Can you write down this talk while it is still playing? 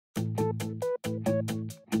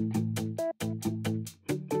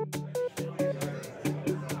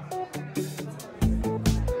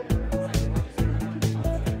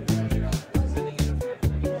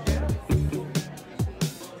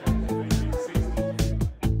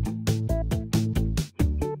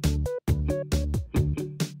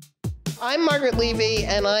I'm Margaret Levy,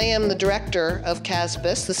 and I am the director of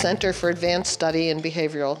CASBS, the Center for Advanced Study in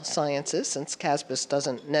Behavioral Sciences, since CASBS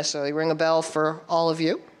doesn't necessarily ring a bell for all of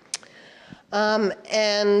you.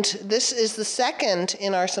 And this is the second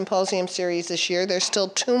in our symposium series this year. There's still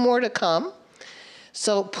 2 more to come.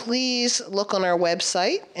 So please look on our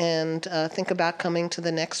website and think about coming to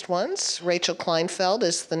the next ones. Rachel Kleinfeld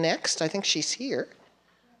is the next. I think she's here.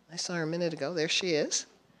 I saw her a minute ago. There she is.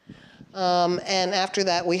 And after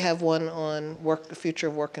that, we have one on the future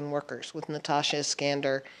of work and workers with Natasha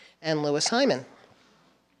Iskander and Louis Hyman.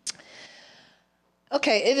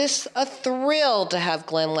 Okay, it is a thrill to have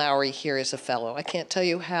Glenn Loury here as a fellow. I can't tell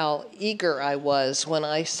you how eager I was when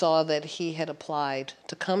I saw that he had applied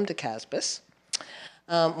to come to CASBS.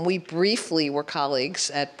 We briefly were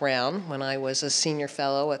colleagues at Brown when I was a senior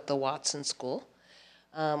fellow at the Watson School,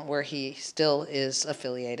 where he still is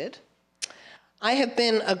affiliated. I have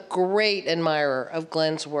been a great admirer of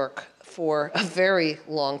Glenn's work for a very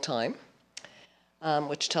long time,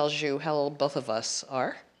 which tells you how old both of us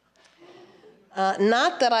are.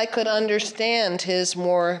 Not that I could understand his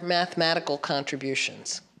more mathematical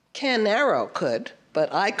contributions. Ken Arrow could,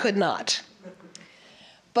 but I could not.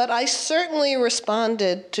 But I certainly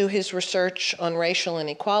responded to his research on racial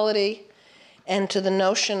inequality and to the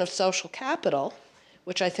notion of social capital,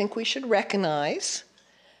 which I think we should recognize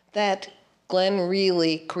that Glenn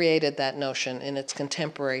really created that notion in its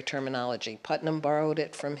contemporary terminology. Putnam borrowed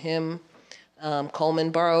it from him.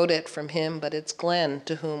 Coleman borrowed it from him, but it's Glenn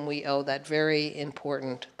to whom we owe that very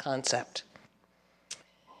important concept.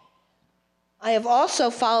 I have also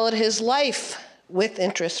followed his life with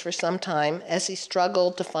interest for some time as he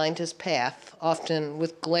struggled to find his path, often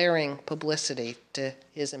with glaring publicity to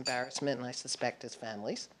his embarrassment, and I suspect his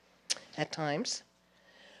family's at times.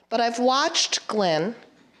 But I've watched Glenn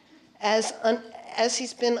as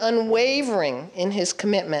he's been unwavering in his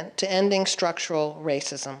commitment to ending structural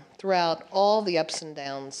racism throughout all the ups and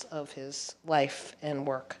downs of his life and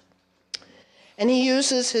work. And he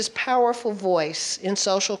uses his powerful voice in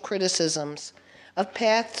social criticisms of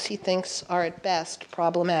paths he thinks are at best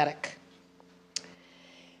problematic,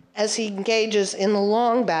 as he engages in the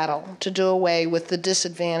long battle to do away with the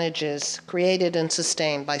disadvantages created and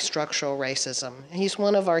sustained by structural racism. He's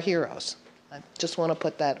one of our heroes. I just want to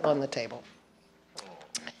put that on the table.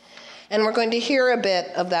 And we're going to hear a bit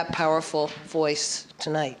of that powerful voice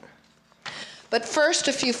tonight. But first,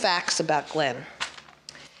 a few facts about Glenn.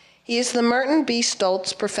 He is the Merton B.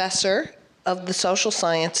 Stoltz Professor of the Social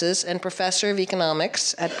Sciences and Professor of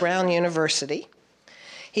Economics at Brown University.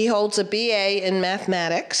 He holds a BA in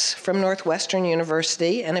Mathematics from Northwestern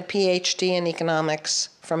University and a PhD in Economics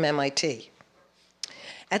from MIT.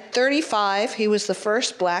 At 35, he was the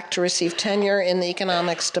first Black to receive tenure in the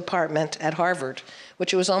economics department at Harvard,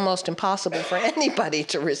 which it was almost impossible for anybody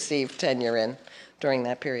to receive tenure in during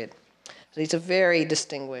that period. So he's a very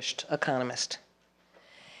distinguished economist.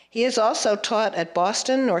 He has also taught at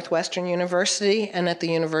Boston, Northwestern University, and at the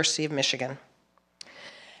University of Michigan.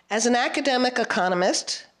 As an academic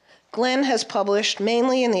economist, Glenn has published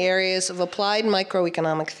mainly in the areas of applied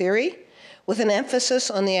microeconomic theory, with an emphasis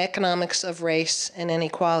on the economics of race and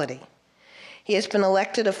inequality. He has been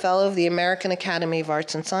elected a Fellow of the American Academy of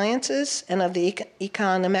Arts and Sciences and of the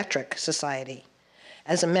Econometric Society,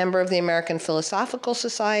 as a member of the American Philosophical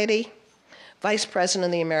Society, Vice President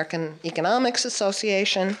of the American Economics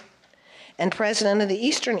Association, and President of the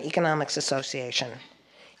Eastern Economics Association.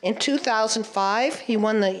 In 2005, he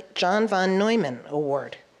won the John von Neumann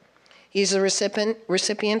Award. He's a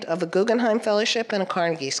recipient of a Guggenheim Fellowship and a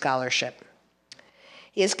Carnegie Scholarship.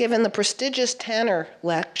 He has given the prestigious Tanner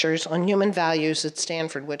Lectures on Human Values at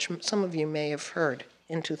Stanford, which some of you may have heard,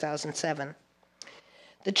 in 2007.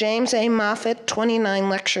 The James A. Moffett 29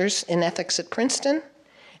 Lectures in Ethics at Princeton,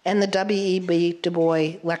 and the W.E.B. Du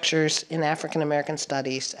Bois Lectures in African American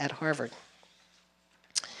Studies at Harvard.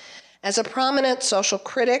 As a prominent social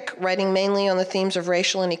critic, writing mainly on the themes of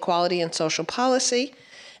racial inequality and social policy,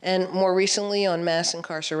 and more recently on mass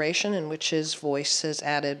incarceration, in which his voice has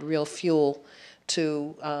added real fuel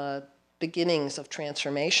to beginnings of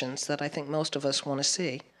transformations that I think most of us want to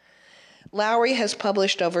see. Loury has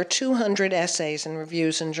published over 200 essays and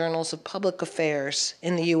reviews in journals of public affairs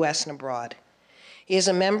in the US and abroad. He is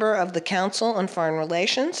a member of the Council on Foreign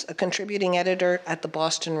Relations, a contributing editor at the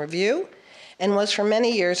Boston Review, and was for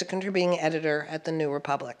many years a contributing editor at the New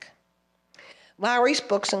Republic. Loury's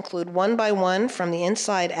books include One by One, From the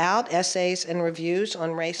Inside Out, Essays and Reviews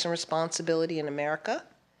on Race and Responsibility in America,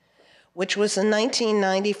 which was the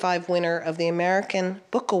 1995 winner of the American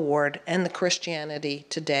Book Award and the Christianity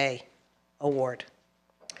Today Award.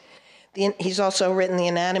 He's also written The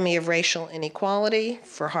Anatomy of Racial Inequality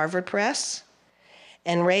for Harvard Press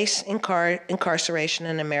and Race, Incarceration,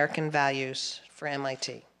 and American Values for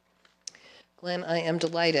MIT. Glenn, I am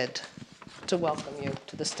delighted to welcome you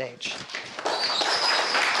to the stage.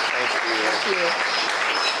 Thank you. Thank you.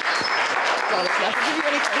 Well, it's not to give you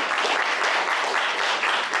anything.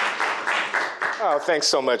 Oh, thanks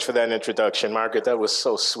so much for that introduction, Margaret. That was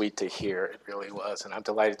so sweet to hear. It really was. And I'm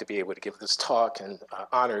delighted to be able to give this talk and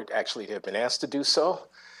honored actually to have been asked to do so.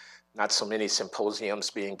 Not so many symposiums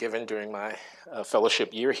being given during my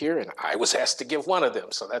fellowship year here, and I was asked to give one of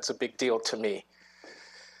them, so that's a big deal to me.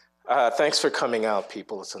 Thanks for coming out,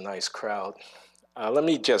 people. It's a nice crowd. Let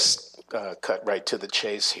me just cut right to the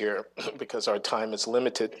chase here because our time is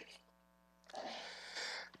limited.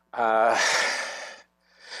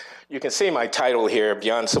 You can see my title here,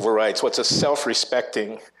 Beyond Civil Rights. What's a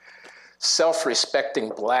self-respecting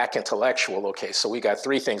Black intellectual? Okay, so we got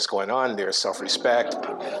three things going on there: self-respect.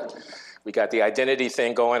 We got the identity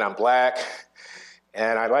thing going. I'm Black,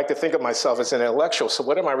 and I like to think of myself as an intellectual. So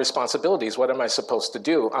what are my responsibilities? What am I supposed to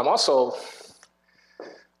do? I'm also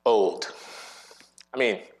old. I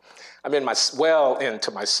mean, I'm well into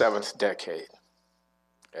my 7th decade.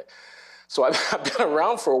 Okay. So I've been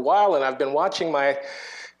around for a while, and I've been watching my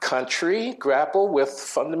country grapple with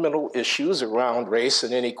fundamental issues around race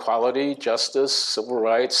and inequality, justice, civil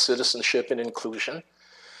rights, citizenship and inclusion,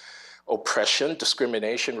 oppression,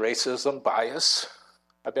 discrimination, racism, bias.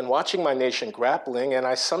 I've been watching my nation grappling, and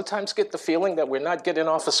I sometimes get the feeling that we're not getting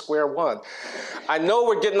off of square one. I know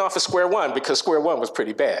we're getting off of square one because square one was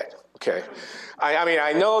pretty bad, okay? I mean,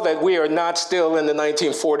 I know that we are not still in the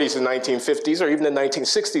 1940s and 1950s, or even the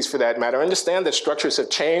 1960s for that matter. I understand that structures have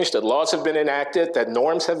changed, that laws have been enacted, that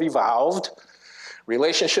norms have evolved,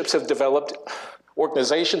 relationships have developed,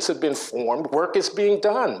 organizations have been formed, work is being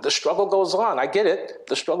done. The struggle goes on. I get it.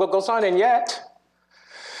 The struggle goes on, and yet,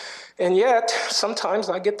 sometimes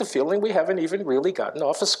I get the feeling we haven't even really gotten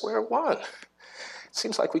off of square one. It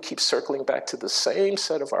seems like we keep circling back to the same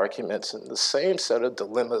set of arguments and the same set of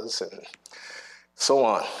dilemmas and so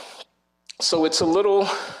on. So it's a little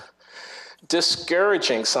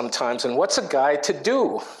discouraging sometimes. And what's a guy to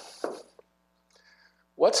do?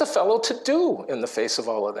 What's a fellow to do in the face of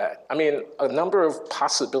all of that? I mean, a number of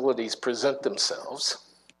possibilities present themselves.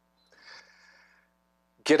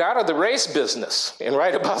 Get out of the race business and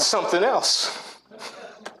write about something else.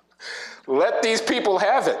 Let these people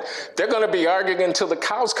have it. They're going to be arguing until the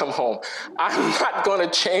cows come home. I'm not going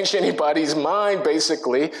to change anybody's mind,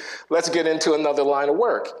 basically. Let's get into another line of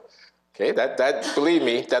work. Okay, believe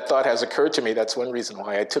me, that thought has occurred to me. That's one reason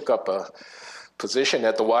why I took up a position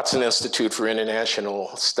at the Watson Institute for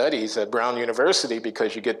International Studies at Brown University,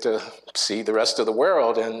 because you get to see the rest of the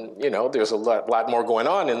world, and there's a lot more going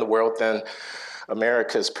on in the world than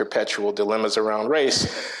America's perpetual dilemmas around race.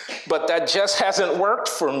 But that just hasn't worked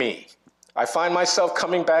for me. I find myself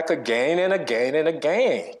coming back again and again and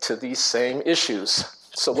again to these same issues.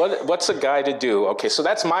 So what's a guy to do? Okay, so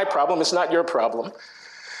that's my problem. It's not your problem.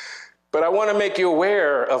 But I want to make you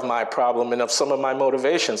aware of my problem and of some of my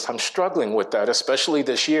motivations. I'm struggling with that, especially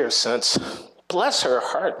this year, since, bless her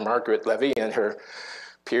heart, Margaret Levy and her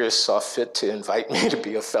peers saw fit to invite me to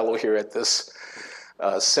be a fellow here at this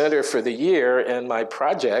center for the year. And my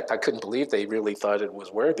project, I couldn't believe they really thought it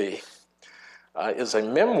was worthy, is a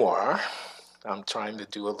memoir. I'm trying to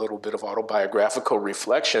do a little bit of autobiographical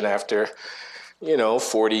reflection after,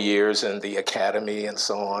 40 years in the academy and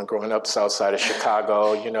so on, growing up south side of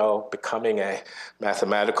Chicago, becoming a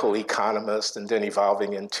mathematical economist and then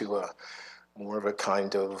evolving into more of a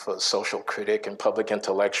kind of a social critic and public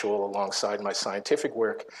intellectual alongside my scientific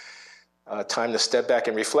work. Time to step back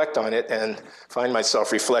and reflect on it, and find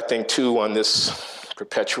myself reflecting too on this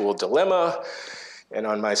perpetual dilemma and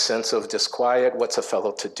on my sense of disquiet. What's a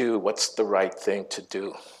fellow to do? What's the right thing to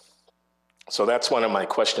do? So that's one of my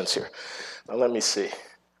questions here. Now let me see.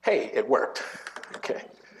 Hey, it worked. Okay.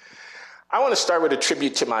 I want to start with a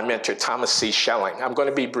tribute to my mentor, Thomas C. Schelling. I'm going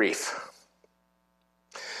to be brief.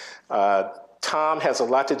 Tom has a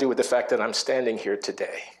lot to do with the fact that I'm standing here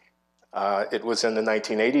today. It was in the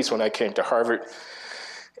 1980s when I came to Harvard,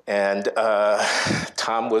 and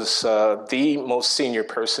Tom was the most senior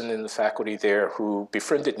person in the faculty there who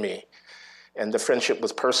befriended me, and the friendship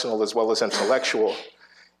was personal as well as intellectual,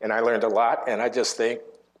 and I learned a lot, and I just think,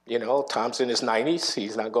 Tom's in his 90s,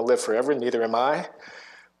 he's not going to live forever, neither am I,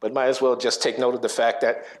 but might as well just take note of the fact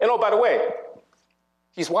that, and oh, by the way,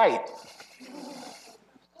 he's white.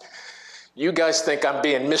 You guys think I'm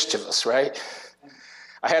being mischievous, right?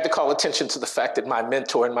 I had to call attention to the fact that my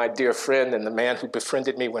mentor and my dear friend and the man who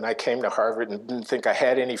befriended me when I came to Harvard and didn't think I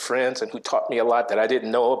had any friends and who taught me a lot that I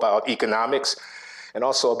didn't know about economics and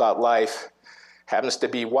also about life happens to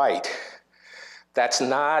be white. That's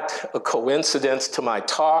not a coincidence to my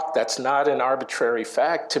talk. That's not an arbitrary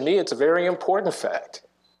fact. To me, it's a very important fact,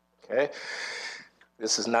 okay?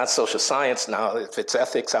 This is not social science now. If it's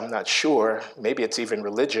ethics, I'm not sure. Maybe it's even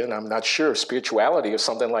religion, I'm not sure, spirituality or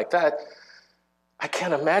something like that. I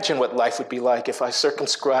can't imagine what life would be like if I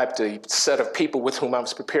circumscribed a set of people with whom I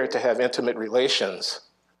was prepared to have intimate relations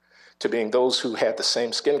to being those who had the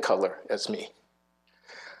same skin color as me.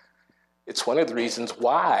 It's one of the reasons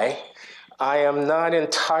why I am not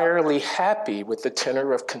entirely happy with the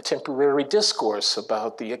tenor of contemporary discourse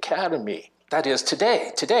about the academy. That is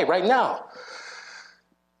today, right now.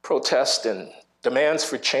 Protest and demands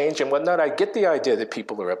for change and whatnot, I get the idea that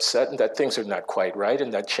people are upset and that things are not quite right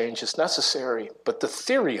and that change is necessary. But the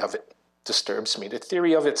theory of it disturbs me. The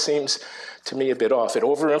theory of it seems to me a bit off. It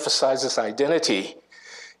overemphasizes identity,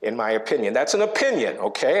 in my opinion. That's an opinion,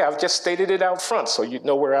 okay? I've just stated it out front so you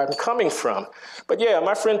know where I'm coming from. But yeah,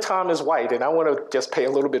 my friend Tom is white, and I want to just pay a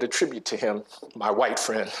little bit of tribute to him, my white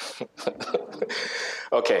friend.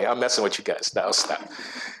 Okay, I'm messing with you guys now, stop.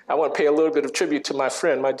 I want to pay a little bit of tribute to my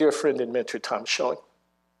friend, my dear friend and mentor, Tom Schilling.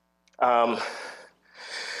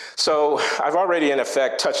 So I've already, in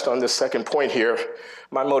effect, touched on this second point here.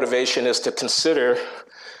 My motivation is to consider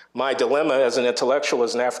my dilemma as an intellectual,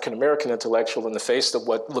 as an African-American intellectual, in the face of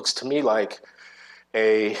what looks to me like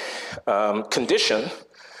a condition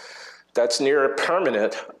that's near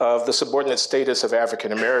permanent of the subordinate status of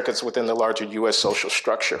African-Americans within the larger US social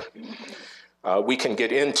structure. We can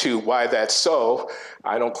get into why that's so.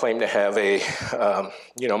 I don't claim to have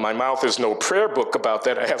my mouth is no prayer book about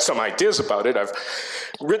that. I have some ideas about it. I've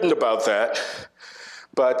written about that.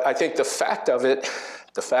 But I think the fact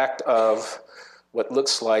of what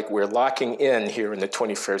looks like we're locking in here in the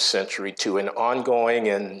 21st century to an ongoing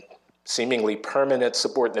and seemingly permanent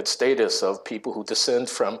subordinate status of people who descend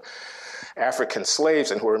from African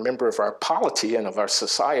slaves and who are a member of our polity and of our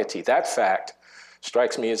society, that fact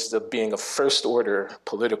strikes me as being of first order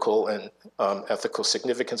political and ethical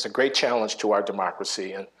significance, a great challenge to our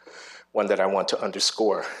democracy and one that I want to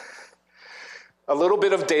underscore. A little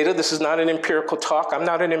bit of data. This is not an empirical talk. I'm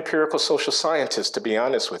not an empirical social scientist, to be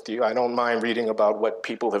honest with you. I don't mind reading about what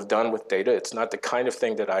people have done with data. It's not the kind of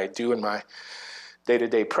thing that I do in my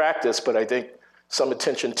day-to-day practice, but I think some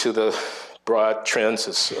attention to the broad trends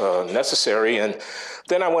is necessary. And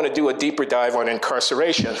then I want to do a deeper dive on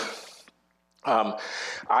incarceration.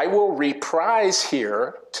 I will reprise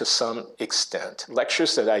here, to some extent,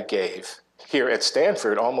 lectures that I gave here at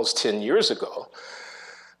Stanford almost 10 years ago.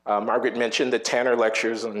 Margaret mentioned the Tanner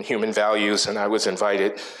lectures on human values, and I was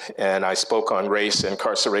invited, and I spoke on race,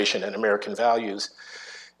 incarceration, and American values.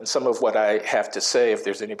 And some of what I have to say, if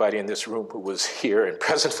there's anybody in this room who was here and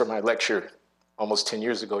present for my lecture almost 10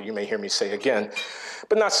 years ago, you may hear me say again,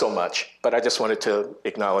 but not so much. But I just wanted to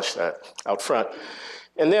acknowledge that out front.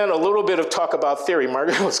 And then a little bit of talk about theory.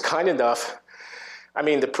 Margaret was kind enough.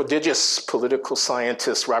 The prodigious political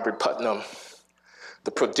scientist Robert Putnam,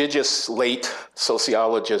 the prodigious late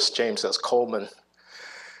sociologist James S. Coleman,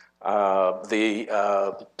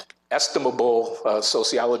 the estimable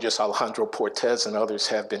sociologist Alejandro Portes and others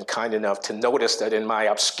have been kind enough to notice that in my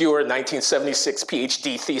obscure 1976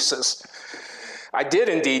 PhD thesis, I did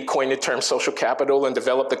indeed coin the term social capital and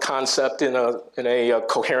develop the concept in a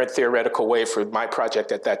coherent theoretical way for my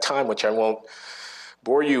project at that time, which I won't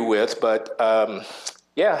bore you with, but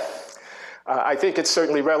I think it's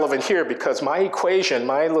certainly relevant here because my equation,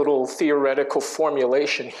 my little theoretical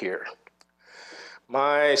formulation here,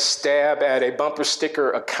 my stab at a bumper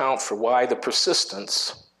sticker account for why the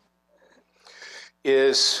persistence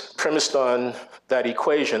is premised on that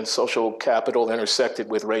equation. Social capital intersected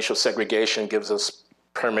with racial segregation gives us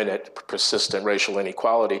permanent, persistent racial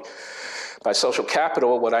inequality. By social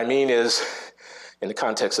capital, what I mean is, in the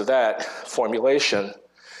context of that formulation,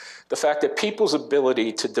 the fact that people's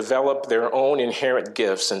ability to develop their own inherent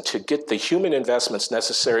gifts and to get the human investments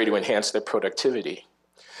necessary to enhance their productivity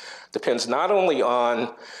depends not only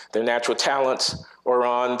on their natural talents or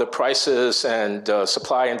on the prices and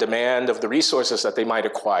supply and demand of the resources that they might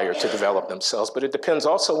acquire to develop themselves, but it depends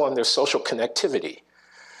also on their social connectivity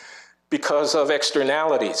because of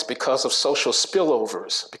externalities, because of social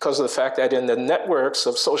spillovers, because of the fact that in the networks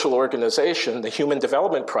of social organization, the human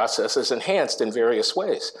development process is enhanced in various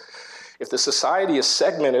ways. If the society is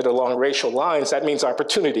segmented along racial lines, that means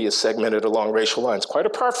opportunity is segmented along racial lines, quite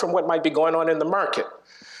apart from what might be going on in the market,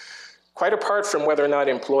 quite apart from whether or not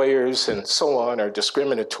employers and so on are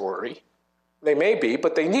discriminatory. They may be,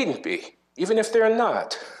 but they needn't be. Even if they're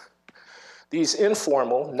not, these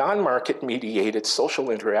informal, non-market mediated social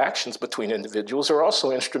interactions between individuals are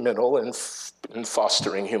also instrumental in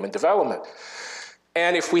fostering human development.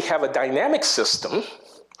 And if we have a dynamic system,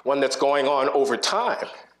 one that's going on over time,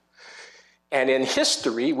 and in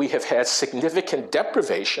history, we have had significant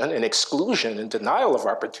deprivation and exclusion and denial of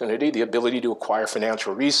opportunity, the ability to acquire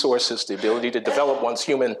financial resources, the ability to develop one's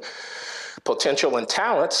human potential and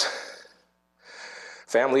talents.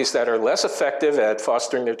 Families that are less effective at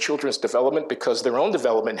fostering their children's development because their own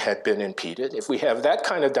development had been impeded. If we have that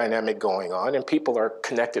kind of dynamic going on and people are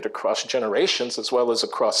connected across generations as well as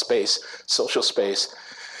across space, social space,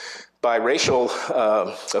 by racial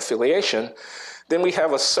affiliation, then we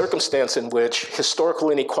have a circumstance in which historical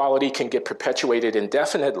inequality can get perpetuated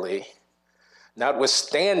indefinitely,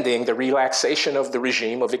 notwithstanding the relaxation of the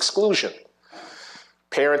regime of exclusion.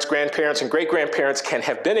 Parents, grandparents, and great-grandparents can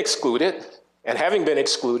have been excluded, and having been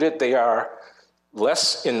excluded, they are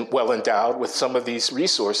less well endowed with some of these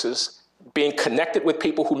resources, being connected with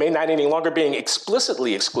people who may not any longer being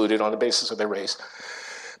explicitly excluded on the basis of their race,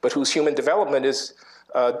 but whose human development is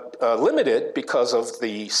limited because of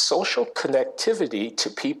the social connectivity to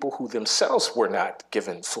people who themselves were not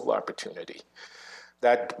given full opportunity.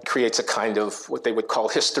 That creates a kind of what they would call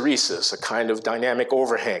hysteresis, a kind of dynamic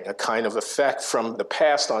overhang, a kind of effect from the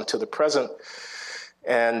past onto the present.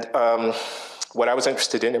 And what I was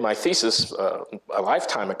interested in my thesis a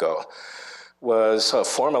lifetime ago was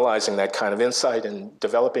formalizing that kind of insight and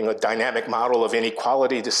developing a dynamic model of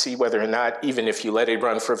inequality to see whether or not, even if you let it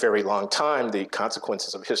run for a very long time, the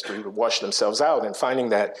consequences of history would wash themselves out, and finding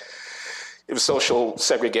that if social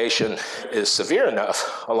segregation is severe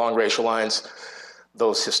enough along racial lines,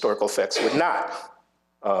 those historical effects would not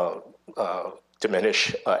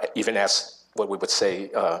diminish, even as what we would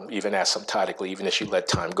say, even asymptotically, even as you let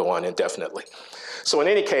time go on indefinitely. So in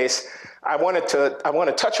any case, I want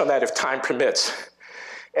to touch on that if time permits.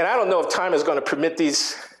 And I don't know if time is going to permit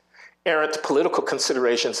these errant political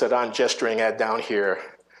considerations that I'm gesturing at down here,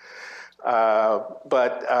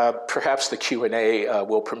 but perhaps the Q&A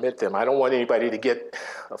will permit them. I don't want anybody to get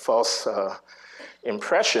a false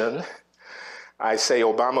impression. I say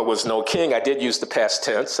Obama was no king. I did use the past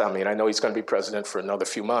tense. I mean, I know he's going to be president for another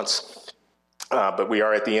few months, but we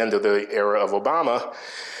are at the end of the era of Obama.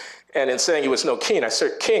 And in saying he was no king, I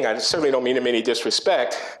certainly don't mean him any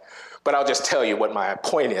disrespect, but I'll just tell you what my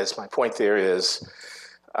point is. My point there is,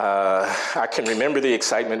 I can remember the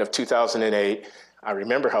excitement of 2008. I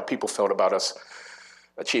remember how people felt about us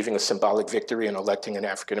achieving a symbolic victory and electing an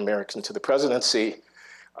African American to the presidency.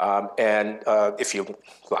 And if you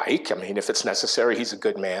like, I mean, if it's necessary, he's a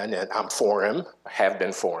good man, and I'm for him, I have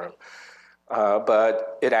been for him.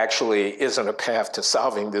 But it actually isn't a path to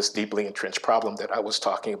solving this deeply entrenched problem that I was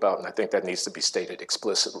talking about, and I think that needs to be stated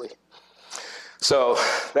explicitly. So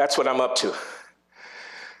that's what I'm up to.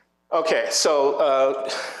 Okay, so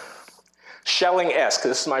Schelling-esque.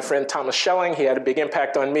 This is my friend Thomas Schelling. He had a big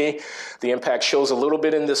impact on me. The impact shows a little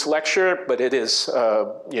bit in this lecture, but it is,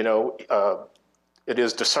 it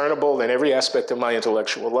is discernible in every aspect of my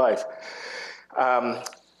intellectual life.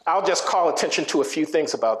 I'll just call attention to a few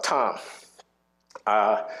things about Tom.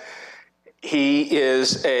 He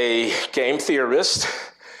is a game theorist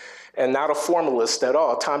and not a formalist at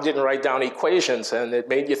all. Tom didn't write down equations, and it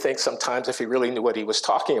made you think sometimes if he really knew what he was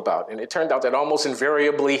talking about. And it turned out that almost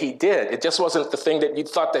invariably he did. It just wasn't the thing that you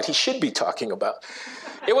thought that he should be talking about.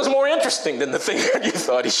 It was more interesting than the thing that you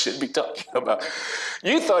thought he should be talking about.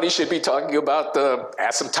 You thought he should be talking about the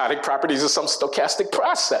asymptotic properties of some stochastic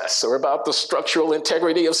process or about the structural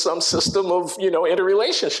integrity of some system of,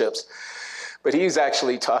 interrelationships. But he's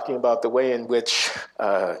actually talking about the way in which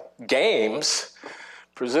games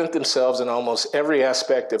present themselves in almost every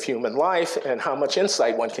aspect of human life and how much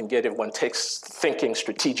insight one can get if one takes thinking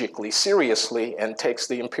strategically seriously and takes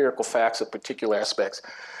the empirical facts of particular aspects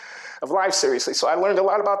of life seriously. So I learned a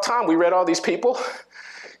lot about Tom. We read all these people.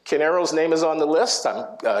 Ken Arrow's name is on the list. I'm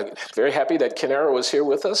very happy that Ken Arrow is here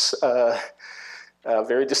with us. A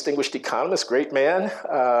very distinguished economist, great man.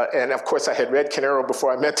 And of course, I had read Ken Arrow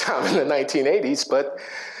before I met Tom in the 1980s, but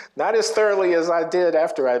not as thoroughly as I did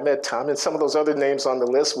after I met Tom. And some of those other names on the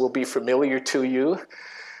list will be familiar to you.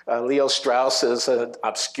 Leo Strauss is an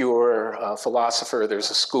obscure philosopher.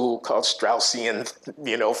 There's a school called Straussian,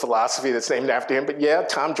 philosophy that's named after him. But yeah,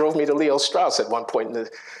 Tom drove me to Leo Strauss at one point.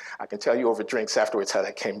 I can tell you over drinks afterwards how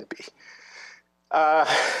that came to be.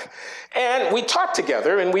 And we talked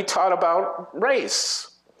together and we taught about race,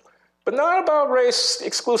 but not about race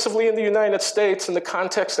exclusively in the United States in the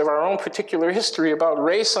context of our own particular history, about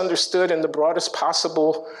race understood in the broadest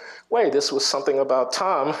possible way. This was something about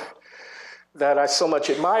Tom that I so much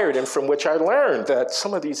admired and from which I learned that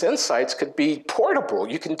some of these insights could be portable.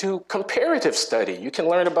 You can do comparative study. You can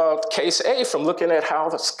learn about case A from looking at how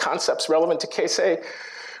the concepts relevant to case A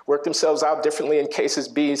work themselves out differently in cases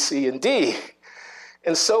B, C, and D.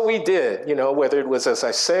 And so we did, whether it was, as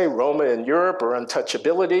I say, Roma in Europe or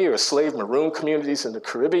untouchability or slave maroon communities in the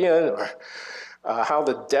Caribbean or how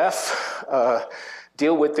the deaf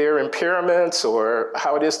deal with their impairments, or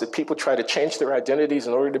how it is that people try to change their identities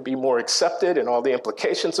in order to be more accepted and all the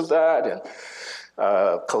implications of that, and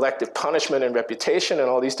collective punishment and reputation and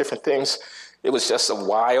all these different things. It was just a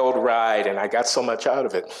wild ride, and I got so much out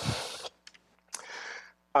of it.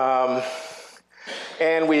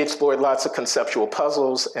 And we explored lots of conceptual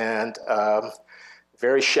puzzles and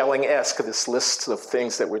very Schelling-esque, this list of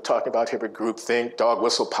things that we're talking about here with groupthink, dog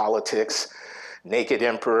whistle politics, naked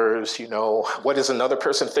emperors, what is another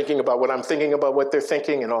person thinking about what I'm thinking about what they're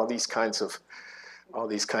thinking, and all these kinds of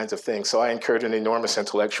things. So I incurred an enormous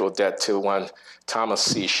intellectual debt to one Thomas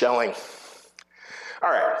C. Schelling. All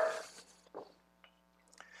right.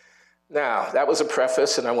 Now, that was a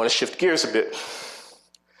preface, and I want to shift gears a bit.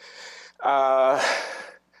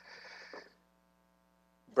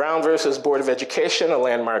 Brown versus Board of Education, a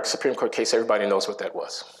landmark Supreme Court case. Everybody knows what that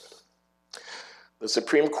was. The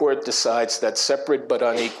Supreme Court decides that separate but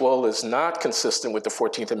unequal is not consistent with the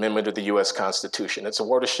 14th Amendment of the US Constitution. It's a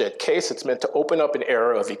watershed case. It's meant to open up an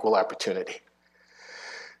era of equal opportunity.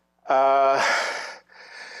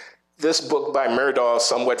 This book by Myrdal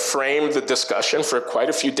somewhat framed the discussion for quite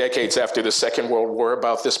a few decades after the Second World War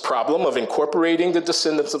about this problem of incorporating the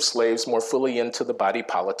descendants of slaves more fully into the body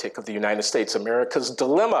politic of the United States, America's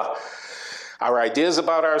dilemma. Our ideas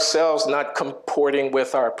about ourselves not comporting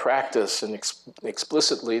with our practice, and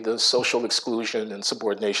explicitly the social exclusion and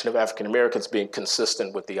subordination of African Americans being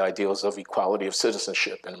consistent with the ideals of equality of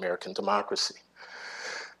citizenship in American democracy.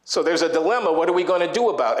 So there's a dilemma. What are we going to do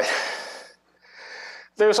about it?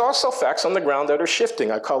 There's also facts on the ground that are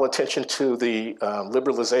shifting. I call attention to the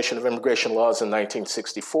liberalization of immigration laws in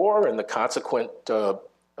 1964 and the consequent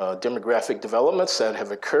demographic developments that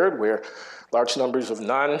have occurred where large numbers of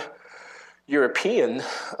non-European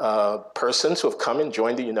persons who have come and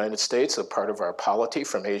joined the United States are part of our polity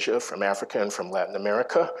from Asia, from Africa, and from Latin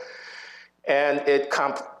America. And it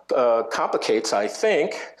complicates, I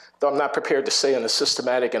think, though I'm not prepared to say in a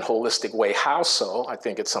systematic and holistic way how so. I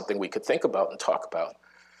think it's something we could think about and talk about.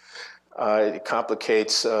 It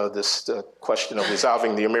complicates this question of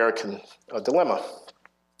resolving the American dilemma.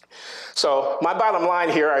 So my bottom line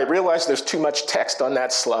here, I realize there's too much text on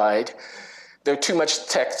that slide. There's too much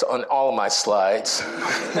text on all of my slides.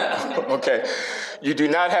 Okay, you do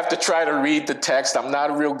not have to try to read the text. I'm not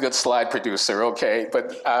a real good slide producer, okay?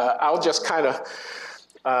 But I'll just kind of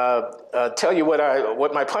tell you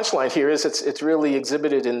what my punchline here is. It's really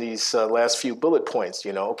exhibited in these last few bullet points.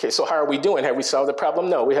 Okay, so how are we doing? Have we solved the problem?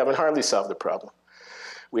 No, we haven't hardly solved the problem.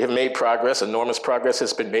 We have made progress. Enormous progress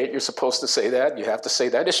has been made. You're supposed to say that. You have to say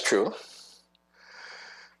that is true.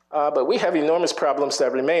 But we have enormous problems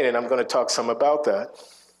that remain, and I'm going to talk some about that.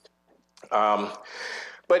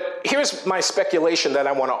 But here's my speculation that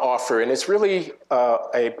I want to offer, and it's really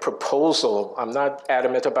a proposal. I'm not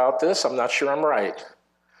adamant about this. I'm not sure I'm right.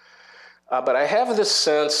 But I have this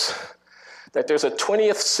sense that there's a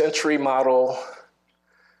 20th century model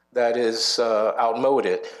that is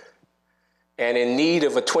outmoded and in need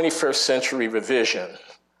of a 21st century revision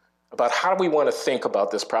about how we want to think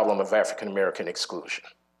about this problem of African American exclusion.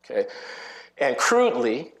 Okay? And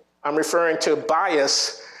crudely, I'm referring to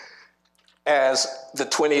bias as the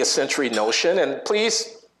 20th century notion. And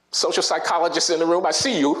please, social psychologists in the room, I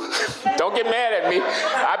see you. Don't get mad at me.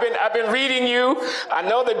 I've been reading you. I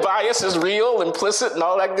know that bias is real, implicit, and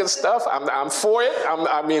all that good stuff. I'm for it.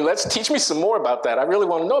 I mean, let's teach me some more about that. I really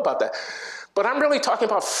want to know about that. But I'm really talking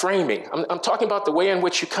about framing. I'm talking about the way in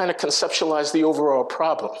which you kind of conceptualize the overall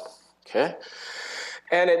problem. Okay?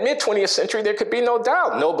 And at mid-20th century, there could be no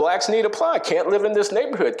doubt. No blacks need apply. Can't live in this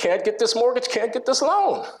neighborhood. Can't get this mortgage. Can't get this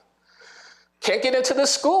loan. Can't get into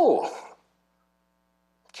this school.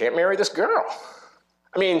 Can't marry this girl.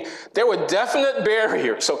 I mean, there were definite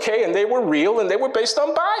barriers, okay? And they were real and they were based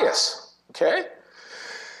on bias, okay?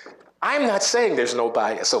 I'm not saying there's no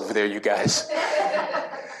bias over there, you guys.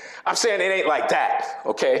 I'm saying it ain't like that,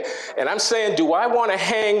 okay? And I'm saying, do I want to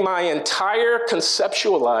hang my entire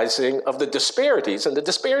conceptualizing of the disparities, and the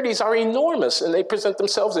disparities are enormous, and they present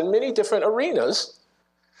themselves in many different arenas,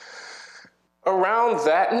 around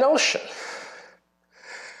that notion?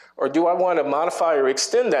 Or do I want to modify or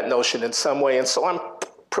extend that notion in some way? And so I'm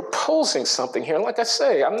proposing something here. And like I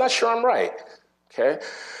say, I'm not sure I'm right, okay?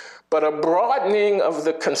 but a broadening of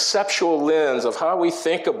the conceptual lens of how we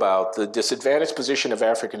think about the disadvantaged position of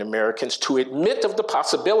African Americans to admit of the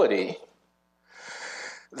possibility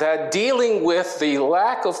that dealing with the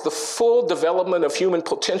lack of the full development of human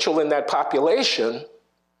potential in that population,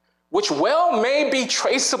 which well may be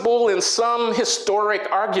traceable in some historic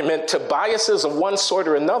argument to biases of one sort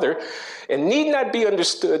or another, and need not be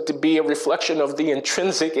understood to be a reflection of the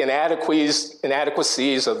intrinsic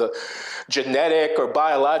inadequacies of the genetic or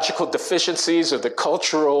biological deficiencies or the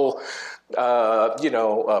cultural,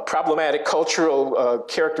 problematic cultural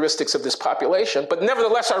characteristics of this population, but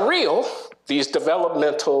nevertheless are real, these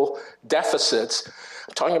developmental deficits.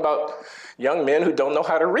 I'm talking about young men who don't know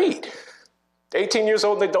how to read. 18 years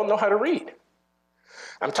old, they don't know how to read.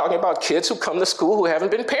 I'm talking about kids who come to school who haven't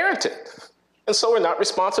been parented, and so are not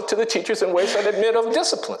responsive to the teachers in ways that admit of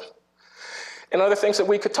discipline. And other things that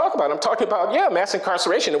we could talk about. I'm talking about, mass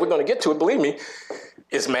incarceration, and we're going to get to it, believe me,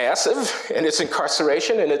 is massive, and it's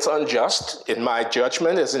incarceration, and it's unjust, in my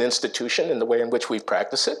judgment, as an institution, in the way in which we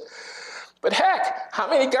practice it. But heck, how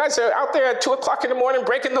many guys are out there at 2 o'clock in the morning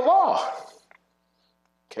breaking the law?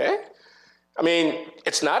 Okay? I mean,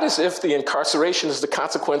 it's not as if the incarceration is the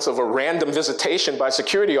consequence of a random visitation by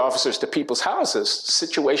security officers to people's houses.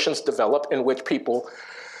 Situations develop in which people's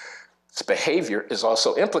behavior is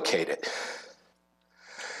also implicated.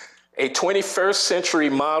 A 21st century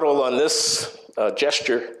model on this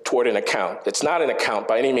gesture toward an account. It's not an account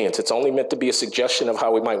by any means. It's only meant to be a suggestion of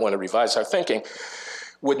how we might want to revise our thinking.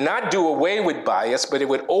 Would not do away with bias, but it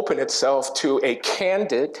would open itself to a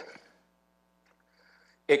candid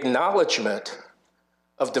acknowledgement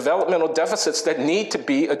of developmental deficits that need to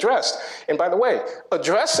be addressed. And by the way,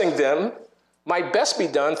 addressing them might best be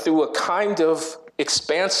done through a kind of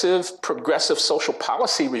expansive, progressive social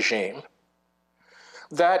policy regime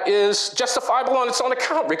that is justifiable on its own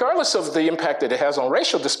account, regardless of the impact that it has on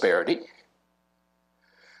racial disparity.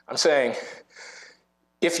 I'm saying,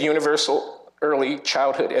 if universal early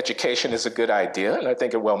childhood education is a good idea, and I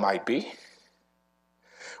think it well might be,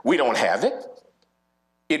 we don't have it.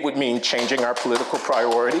 It would mean changing our political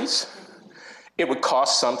priorities. It would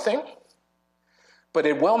cost something, but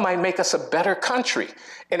it well might make us a better country.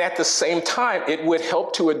 And at the same time, it would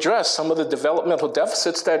help to address some of the developmental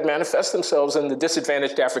deficits that manifest themselves in the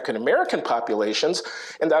disadvantaged African American populations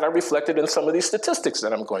and that are reflected in some of these statistics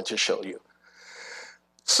that I'm going to show you.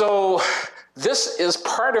 So this is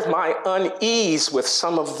part of my unease with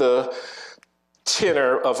some of the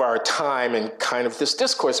tenor of our time and kind of this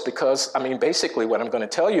discourse, because, basically what I'm going to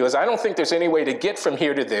tell you is I don't think there's any way to get from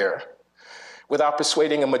here to there without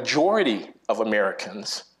persuading a majority of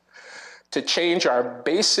Americans to change our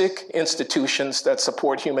basic institutions that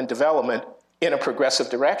support human development in a progressive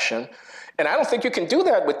direction. And I don't think you can do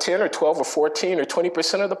that with 10 or 12 or 14 or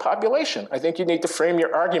 20% of the population. I think you need to frame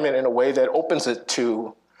your argument in a way that opens it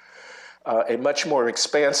to a much more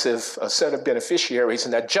expansive set of beneficiaries,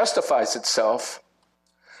 and that justifies itself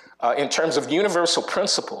in terms of universal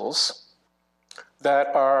principles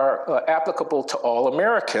that are applicable to all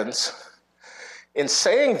Americans. In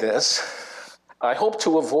saying this, I hope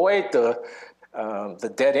to avoid the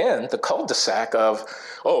dead end, the cul-de-sac of,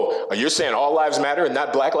 you're saying all lives matter and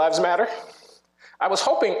not Black lives matter? I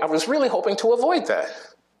was really hoping to avoid that,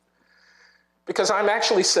 because I'm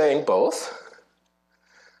actually saying both.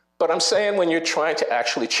 But I'm saying when you're trying to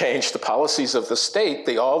actually change the policies of the state,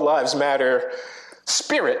 the all lives matter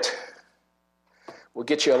spirit will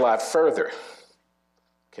get you a lot further.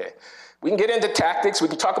 Okay. We can get into tactics, we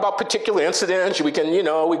can talk about particular incidents, we can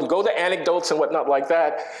go to anecdotes and whatnot like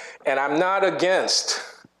that. And I'm not against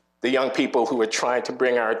the young people who are trying to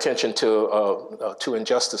bring our attention to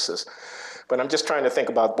injustices. But I'm just trying to think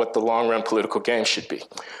about what the long-run political game should be.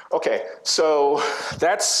 Okay, so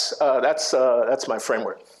that's my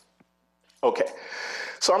framework. Okay,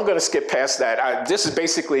 so I'm going to skip past that. This is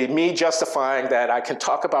basically me justifying that I can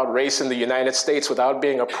talk about race in the United States without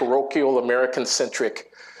being a parochial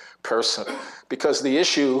American-centric person, because the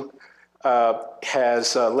issue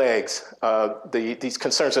has legs. These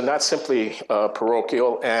concerns are not simply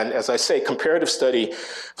parochial, and as I say, comparative study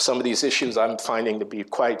of some of these issues I'm finding to be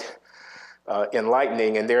quite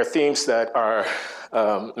enlightening, and there are themes that are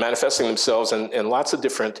manifesting themselves in lots of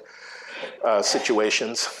different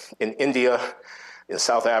situations in India, in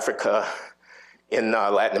South Africa, in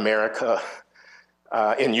Latin America,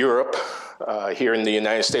 in Europe, here in the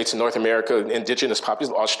United States and North America, indigenous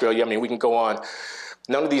populations, Australia. We can go on.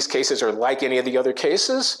 None of these cases are like any of the other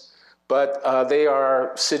cases, but they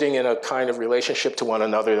are sitting in a kind of relationship to one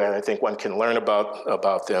another that I think one can learn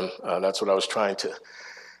about them. That's what I was trying to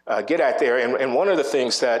get at there. And one of the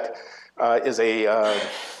things that is a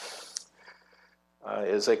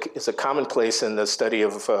is a commonplace in the study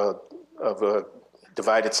of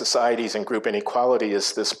divided societies and group inequality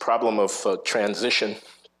is this problem of transition,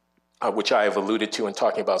 which I have alluded to in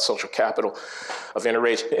talking about social capital, of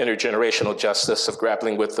intergenerational justice, of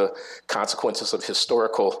grappling with the consequences of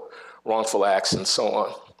historical wrongful acts, and so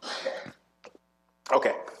on.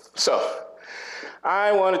 Okay, so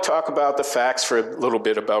I want to talk about the facts for a little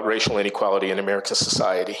bit about racial inequality in American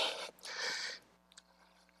society.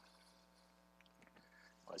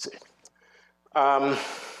 Let's see.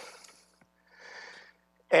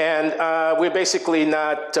 We're basically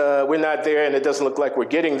not, we're not there, and it doesn't look like we're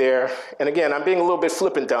getting there. And again, I'm being a little bit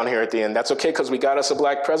flippant down here at the end. That's okay, because we got us a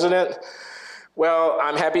black president. Well,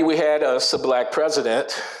 I'm happy we had us a black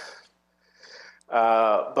president,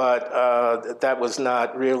 but that was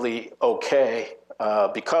not really okay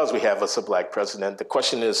because we have us a black president. The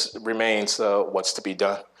question remains, what's to be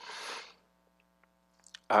done?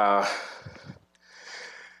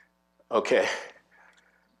 Okay.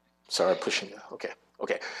 Sorry, I'm pushing you. Okay.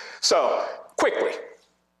 So, quickly,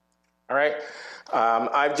 all right?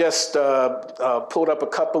 I've just pulled up a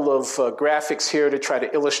couple of graphics here to try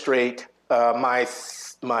to illustrate my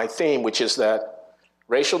theme, which is that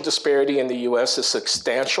racial disparity in the US is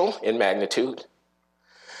substantial in magnitude.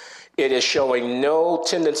 It is showing no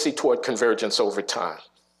tendency toward convergence over time.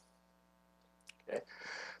 Okay.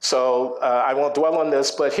 So I won't dwell on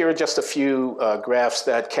this, but here are just a few graphs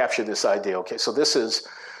that capture this idea. Okay, so this is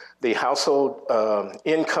the household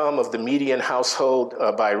income of the median household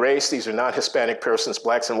by race. These are non-Hispanic persons,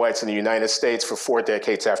 blacks and whites in the United States for 4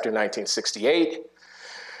 decades after 1968.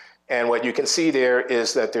 And what you can see there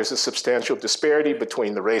is that there's a substantial disparity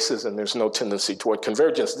between the races, and there's no tendency toward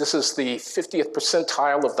convergence. This is the 50th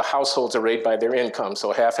percentile of the households arrayed by their income.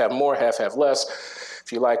 So half have more, half have less.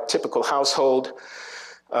 If you like, typical household,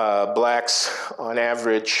 blacks on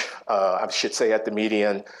average, I should say at the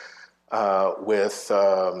median, with,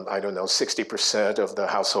 I don't know, 60% of the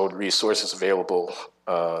household resources available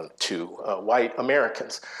to white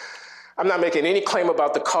Americans. I'm not making any claim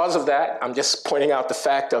about the cause of that. I'm just pointing out the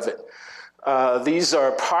fact of it. These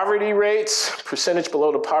are poverty rates, percentage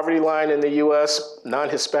below the poverty line in the US,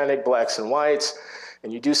 non-Hispanic, blacks and whites.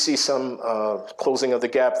 And you do see some closing of the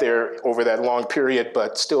gap there over that long period,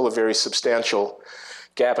 but still a very substantial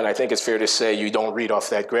gap. And I think it's fair to say you don't read off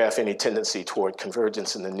that graph any tendency toward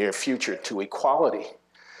convergence in the near future to equality.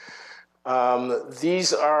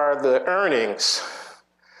 These are the earnings,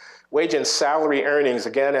 wage and salary earnings,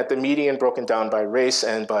 again, at the median, broken down by race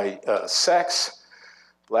and by sex,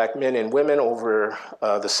 black men and women over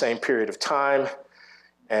the same period of time.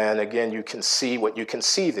 And again, you can see what you can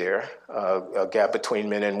see there, a gap between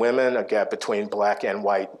men and women, a gap between black and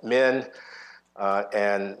white men,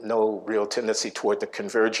 and no real tendency toward the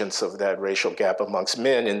convergence of that racial gap amongst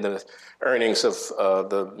men in the earnings of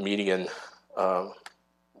the median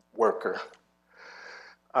worker.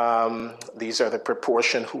 These are the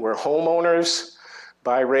proportion who were homeowners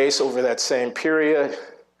by race over that same period.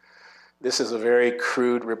 This is a very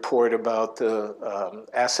crude report about the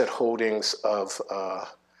asset holdings of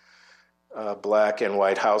black and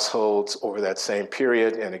white households over that same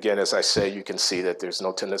period. And again, as I say, you can see that there's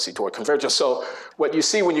no tendency toward convergence. So what you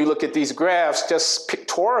see when you look at these graphs, just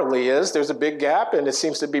pictorially, is there's a big gap, and it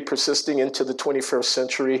seems to be persisting into the 21st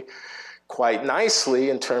century quite nicely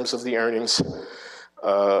in terms of the earnings,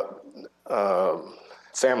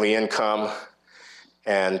 family income,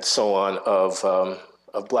 and so on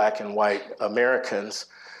of black and white Americans.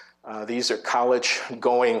 These are college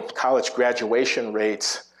graduation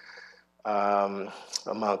rates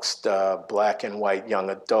amongst black and white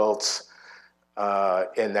young adults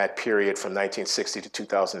in that period from 1960 to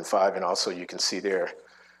 2005. And also you can see there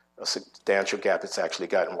a substantial gap. It's actually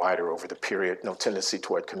gotten wider over the period, no tendency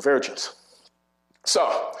toward convergence.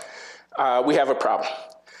 So we have a problem.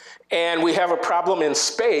 And we have a problem in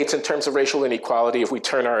spades in terms of racial inequality if we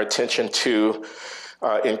turn our attention to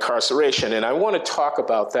incarceration. And I want to talk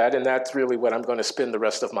about that, and that's really what I'm going to spend the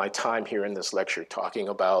rest of my time here in this lecture talking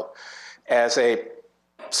about as a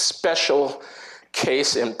special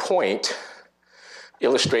case in point,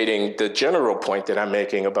 illustrating the general point that I'm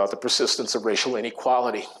making about the persistence of racial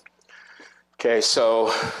inequality. Okay,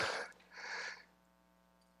 so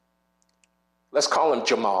let's call him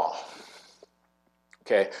Jamal.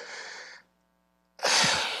 Okay.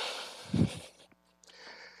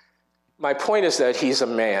 My point is that he's a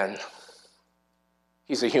man.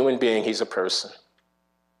 He's a human being, he's a person.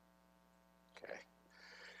 Okay.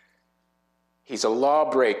 He's a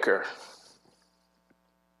lawbreaker.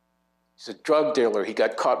 He's a drug dealer. He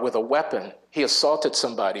got caught with a weapon. He assaulted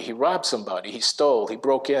somebody. He robbed somebody. He stole. He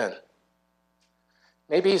broke in.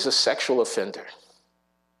 Maybe he's a sexual offender.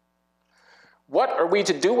 What are we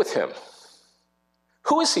to do with him?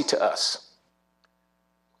 Who is he to us?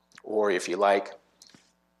 Or if you like,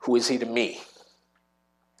 who is he to me?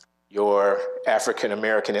 Your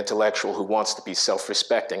African-American intellectual who wants to be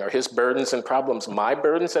self-respecting. Are his burdens and problems my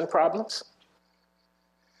burdens and problems?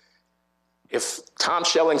 If Tom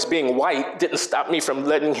Schelling's being white didn't stop me from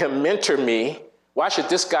letting him mentor me, why should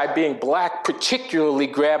this guy being black particularly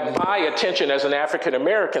grab my attention as an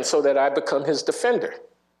African-American so that I become his defender?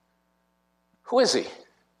 Who is he?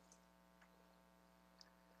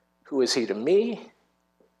 Who is he to me?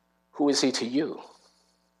 Who is he to you?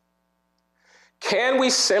 Can we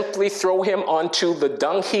simply throw him onto the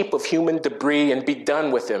dung heap of human debris and be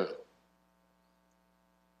done with him?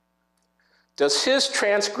 Does his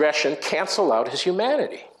transgression cancel out his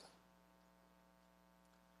humanity?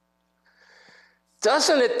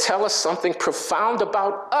 Doesn't it tell us something profound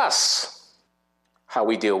about us, how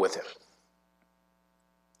we deal with him?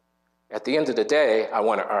 At the end of the day, I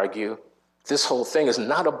want to argue, this whole thing is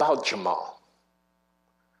not about Jamal.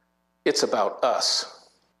 It's about us.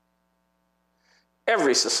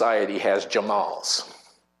 Every society has Jamals.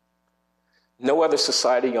 No other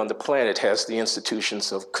society on the planet has the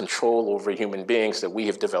institutions of control over human beings that we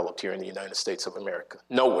have developed here in the United States of America.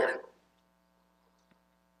 Nowhere.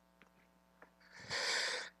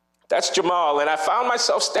 That's Jamal, and I found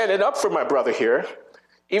myself standing up for my brother here,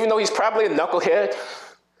 even though he's probably a knucklehead.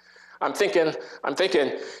 I'm thinking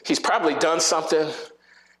he's probably done something.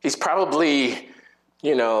 He's probably,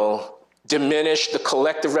 diminished the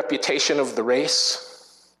collective reputation of the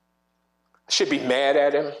race. I should be mad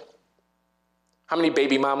at him. How many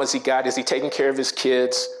baby mamas he got? Is he taking care of his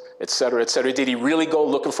kids, et cetera, et cetera? Did he really go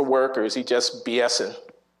looking for work, or is he just BSing?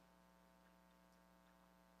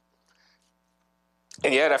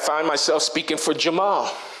 And yet I find myself speaking for Jamal.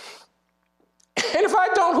 And if I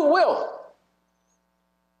don't, who will?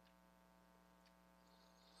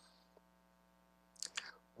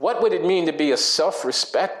 What would it mean to be a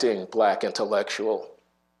self-respecting black intellectual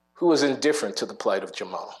who is indifferent to the plight of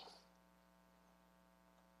Jamal?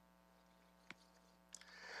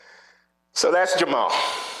 So that's Jamal.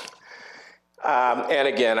 And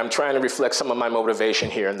again, I'm trying to reflect some of my motivation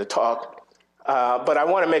here in the talk. But I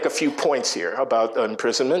want to make a few points here about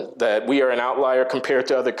imprisonment, that we are an outlier compared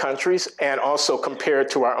to other countries and also compared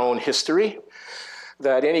to our own history,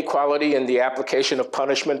 that inequality in the application of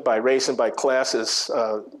punishment by race and by class is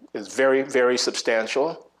very, very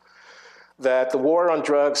substantial, that the war on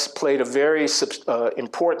drugs played a very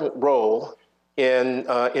important role in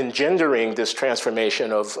engendering this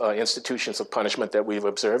transformation of institutions of punishment that we've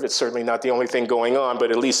observed. It's certainly not the only thing going on, but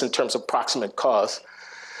at least in terms of proximate cause.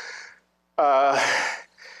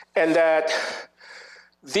 And that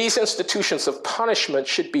these institutions of punishment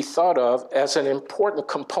should be thought of as an important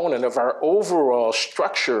component of our overall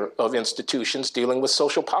structure of institutions dealing with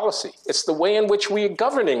social policy. It's the way in which we are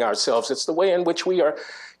governing ourselves. It's the way in which we are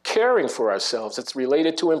caring for ourselves. It's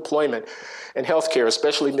related to employment and healthcare,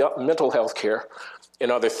 especially mental health care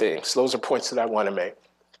and other things. Those are points that I want to make.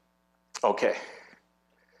 Okay.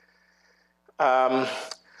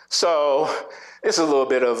 So this is a little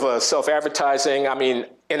bit of self-advertising. I mean,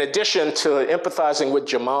 in addition to empathizing with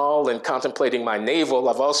Jamal and contemplating my navel,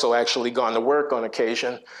 I've also actually gone to work on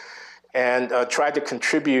occasion and tried to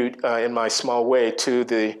contribute in my small way to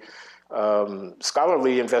the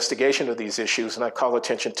scholarly investigation of these issues. And I call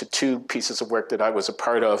attention to two pieces of work that I was a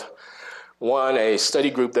part of. One, a study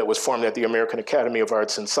group that was formed at the American Academy of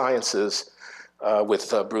Arts and Sciences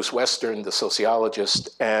with Bruce Western, the sociologist,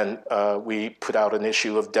 and we put out an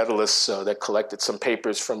issue of Daedalus that collected some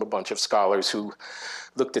papers from a bunch of scholars who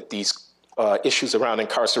looked at these issues around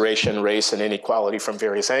incarceration, race, and inequality from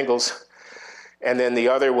various angles. And then the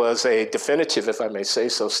other was a definitive, if I may say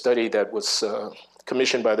so, study that was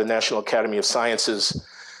commissioned by the National Academy of Sciences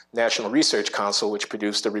National Research Council, which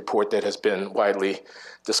produced a report that has been widely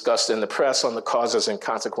discussed in the press on the causes and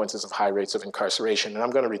consequences of high rates of incarceration. And I'm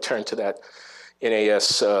going to return to that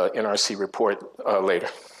NAS NRC report later.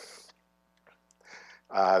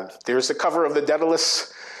 There's the cover of the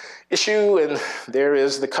Daedalus issue, and there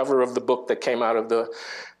is the cover of the book that came out of the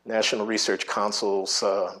National Research Council's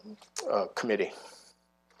committee.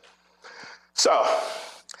 So,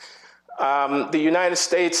 the United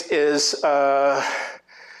States is,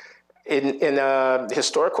 in a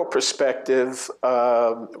historical perspective,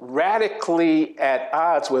 radically at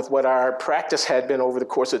odds with what our practice had been over the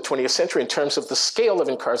course of the 20th century in terms of the scale of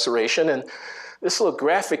incarceration. And this little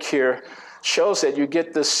graphic here shows that you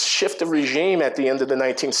get this shift of regime at the end of the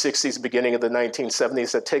 1960s, beginning of the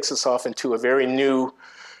 1970s, that takes us off into a very new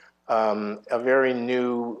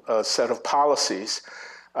set of policies.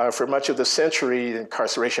 For much of the century, the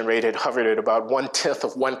incarceration rate had hovered at about 1/10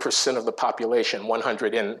 of 1% of the population,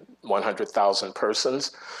 100,000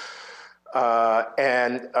 persons. Come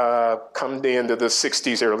the end of the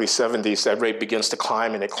 60s, early 70s, that rate begins to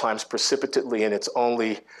climb, and it climbs precipitately, and it's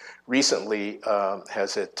only recently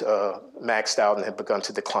has it maxed out and had begun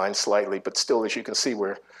to decline slightly. But still, as you can see,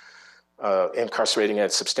 we're incarcerating at a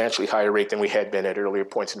substantially higher rate than we had been at earlier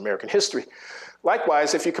points in American history.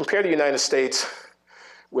 Likewise, if you compare the United States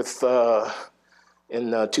with,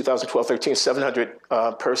 in 2012-13, 700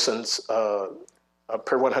 persons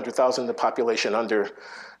per 100,000 of the population under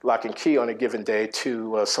lock and key on a given day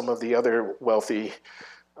to some of the other wealthy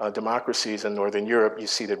democracies in Northern Europe, you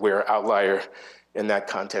see that we're an outlier in that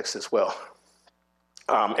context as well.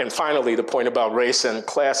 And finally, the point about race and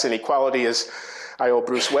class inequality is I owe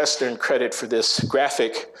Bruce Western credit for this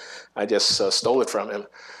graphic. I just stole it from him.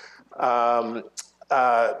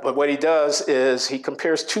 But what he does is he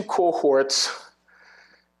compares two cohorts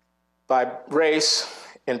by race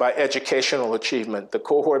and by educational achievement. The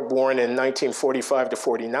cohort born in 1945 to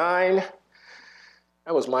 49,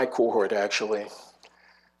 that was my cohort actually.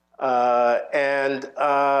 Then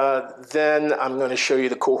I'm going to show you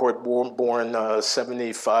the cohort born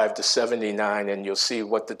 75 to 79, and you'll see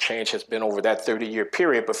what the change has been over that 30-year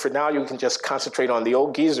period. But for now, you can just concentrate on the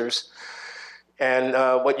old geezers. And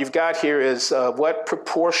what you've got here is what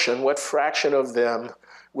proportion, what fraction of them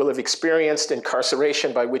will have experienced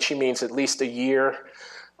incarceration, by which he means at least a year,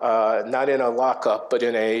 not in a lockup, but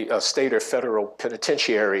in a state or federal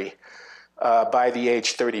penitentiary by the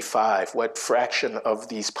age 35. What fraction of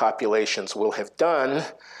these populations will have done?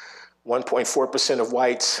 1.4% of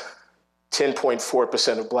whites,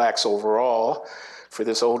 10.4% of blacks overall for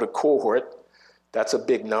this older cohort. That's a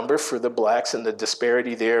big number for the blacks, and the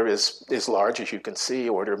disparity there is large, as you can see,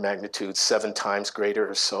 order of magnitude 7 times greater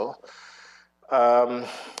or so.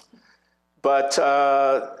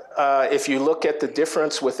 If you look at the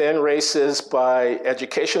difference within races by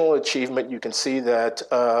educational achievement, you can see that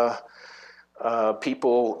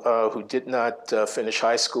people who did not finish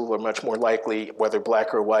high school are much more likely, whether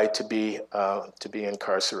black or white, to be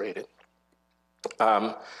incarcerated.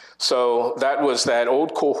 So that was that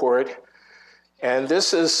old cohort. And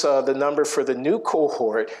this is the number for the new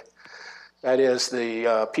cohort. That is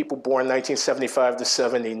the people born 1975 to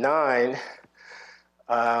 79,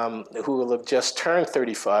 who will have just turned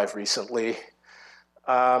 35 recently.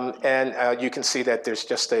 You can see that there's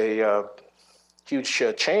just a huge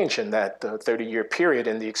change in that 30-year period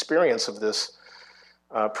in the experience of this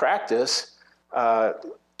practice.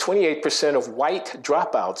 28% of white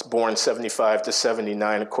dropouts born 75 to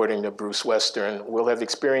 79, according to Bruce Western, will have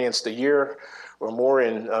experienced a year or more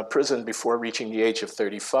in prison before reaching the age of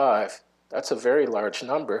 35. That's a very large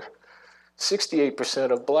number. 68%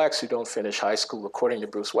 of blacks who don't finish high school, according to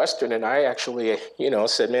Bruce Western. And I actually,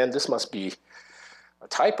 said, man, this must be a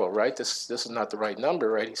typo, right? This is not the right number,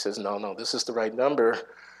 right? He says, no, this is the right number.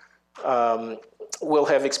 Will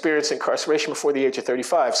have experienced incarceration before the age of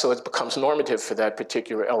 35. So it becomes normative for that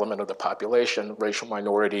particular element of the population, racial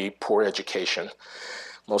minority, poor education.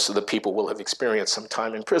 Most of the people will have experienced some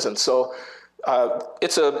time in prison. So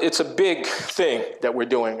it's a big thing that we're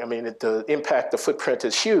doing. I mean, the impact, the footprint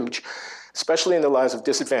is huge, especially in the lives of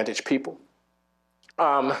disadvantaged people.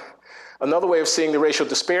 Another way of seeing the racial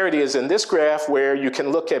disparity is in this graph, where you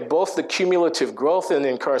can look at both the cumulative growth in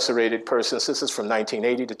incarcerated persons. This is from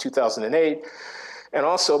 1980 to 2008. And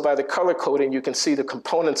also by the color coding, you can see the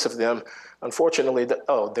components of them. Unfortunately,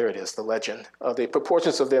 there it is, the legend. The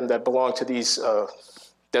proportions of them that belong to these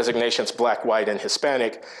designations, black, white, and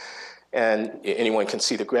Hispanic. And anyone can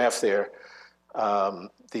see the graph there.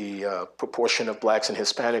 The proportion of blacks and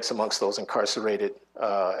Hispanics amongst those incarcerated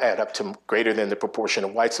add up to greater than the proportion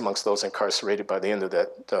of whites amongst those incarcerated by the end of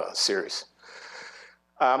that series.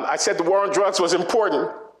 I said the war on drugs was important,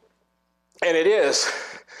 and it is.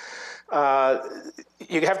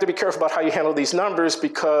 You have to be careful about how you handle these numbers,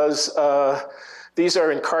 because these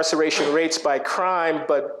are incarceration rates by crime,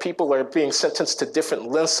 but people are being sentenced to different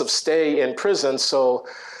lengths of stay in prison. So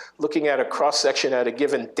looking at a cross-section at a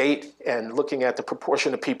given date and looking at the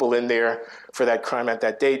proportion of people in there for that crime at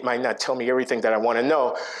that date might not tell me everything that I want to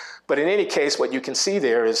know. But in any case, what you can see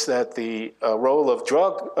there is that the role of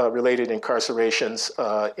drug-related incarcerations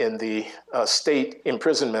in the state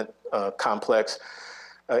imprisonment complex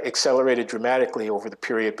accelerated dramatically over the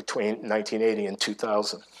period between 1980 and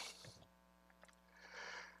 2000.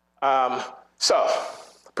 So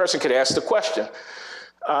a person could ask the question,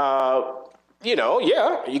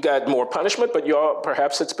 yeah, you got more punishment, but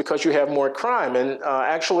perhaps it's because you have more crime. And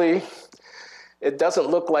actually, it doesn't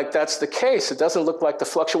look like that's the case. It doesn't look like the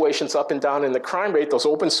fluctuations up and down in the crime rate, those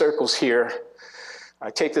open circles here. I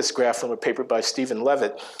take this graph from a paper by Stephen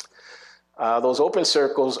Levitt. Those open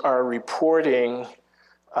circles are reporting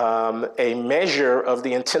a measure of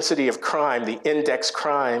the intensity of crime, the index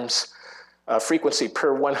crimes frequency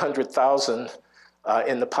per 100,000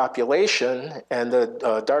 in the population, and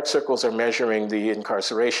the dark circles are measuring the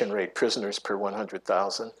incarceration rate, prisoners per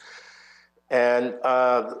 100,000. And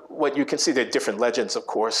what you can see, there are different legends, of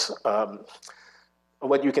course.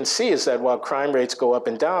 What you can see is that while crime rates go up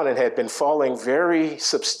and down and had been falling very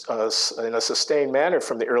in a sustained manner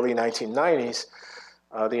from the early 1990s,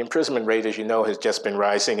 the imprisonment rate, as you know, has just been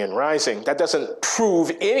rising and rising. That doesn't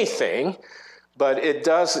prove anything, but it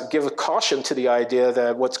does give a caution to the idea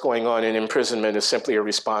that what's going on in imprisonment is simply a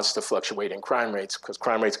response to fluctuating crime rates, because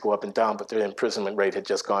crime rates go up and down, but the imprisonment rate had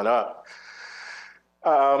just gone up.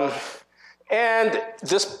 And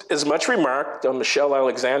this is much remarked. Michelle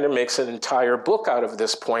Alexander makes an entire book out of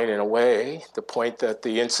this point in a way, the point that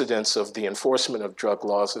the incidence of the enforcement of drug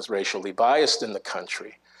laws is racially biased in the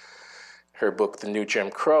country. Her book, The New Jim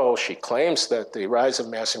Crow, she claims that the rise of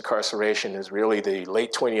mass incarceration is really the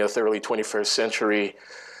late 20th, early 21st century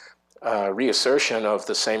reassertion of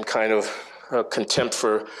the same kind of contempt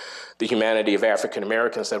for the humanity of African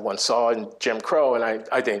Americans that one saw in Jim Crow. And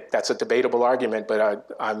I think that's a debatable argument, but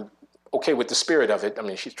I'm okay with the spirit of it. I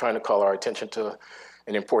mean, she's trying to call our attention to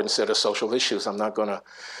an important set of social issues. I'm not gonna,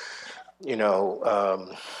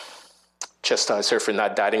 chastise her for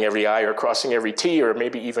not dotting every I or crossing every T, or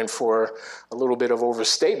maybe even for a little bit of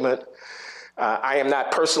overstatement. I am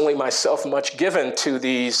not personally myself much given to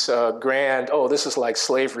these grand, oh, this is like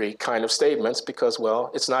slavery kind of statements, because,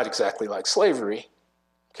 well, it's not exactly like slavery.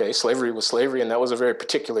 Okay, slavery was slavery, and that was a very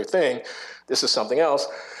particular thing. This is something else.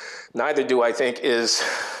 Neither do I think is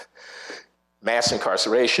mass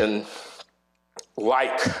incarceration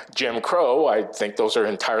like Jim Crow. I think those are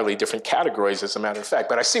entirely different categories, as a matter of fact.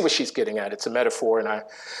 But I see what she's getting at. It's a metaphor, and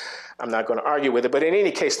I'm not going to argue with it. But in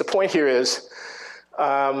any case, the point here is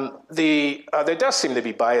there does seem to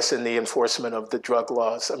be bias in the enforcement of the drug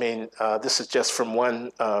laws. I mean, this is just from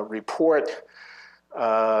one report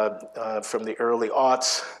from the early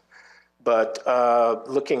aughts. But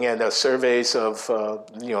looking at surveys of,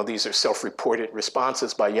 these are self-reported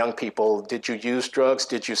responses by young people. Did you use drugs?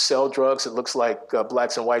 Did you sell drugs? It looks like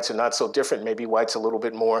blacks and whites are not so different. Maybe whites a little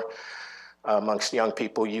bit more amongst young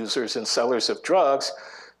people, users and sellers of drugs.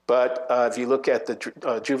 But if you look at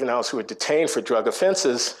the juveniles who are detained for drug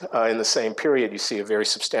offenses in the same period, you see a very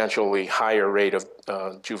substantially higher rate of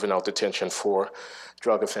juvenile detention for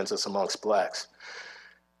drug offenses amongst blacks.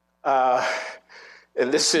 And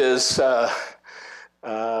this is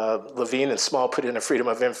Levine and Small put in a Freedom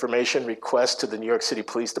of Information request to the New York City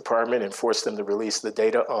Police Department and forced them to release the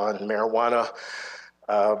data on marijuana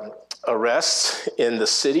arrests in the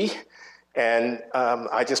city. And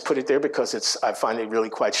I just put it there because I find it really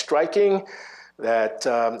quite striking that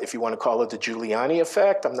if you want to call it the Giuliani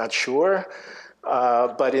effect, I'm not sure.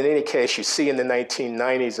 But in any case, you see in the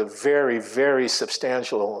 1990s a very, very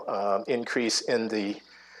substantial increase in the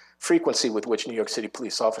frequency with which New York City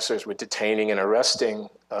police officers were detaining and arresting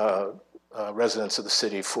residents of the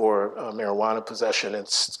city for marijuana possession.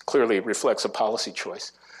 It clearly reflects a policy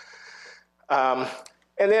choice.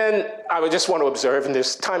 And then I would just want to observe, and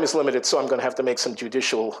this time is limited, so I'm going to have to make some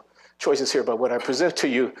judicial choices here about what I present to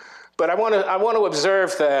you. But I want to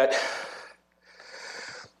observe that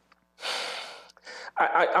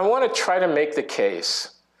I want to try to make the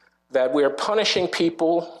case that we are punishing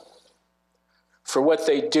people for what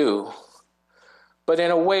they do, but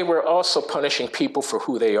in a way we're also punishing people for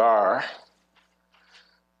who they are,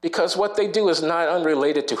 because what they do is not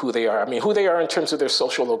unrelated to who they are. I mean, who they are in terms of their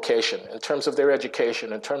social location, in terms of their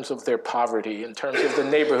education, in terms of their poverty, in terms of the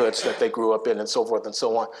neighborhoods that they grew up in, and so forth and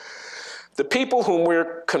so on. The people whom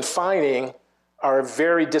we're confining are a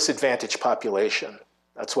very disadvantaged population.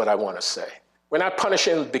 That's what I want to say. We're not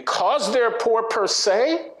punishing because they're poor per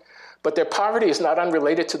se, but their poverty is not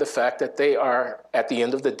unrelated to the fact that they are, at the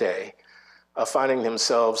end of the day, finding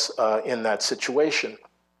themselves in that situation.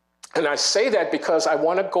 And I say that because I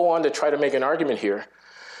want to go on to try to make an argument here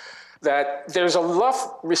that there's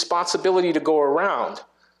enough responsibility to go around.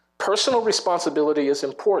 Personal responsibility is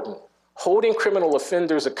important. Holding criminal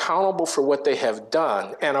offenders accountable for what they have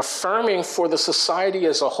done and affirming for the society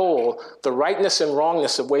as a whole the rightness and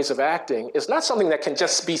wrongness of ways of acting is not something that can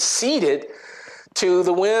just be ceded to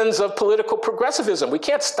the winds of political progressivism. We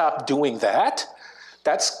can't stop doing that.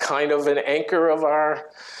 That's kind of an anchor of our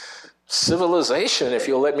civilization, if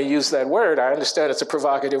you'll let me use that word. I understand it's a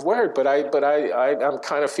provocative word, but I'm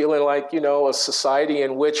kind of feeling like, a society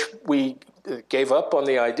in which we gave up on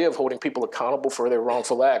the idea of holding people accountable for their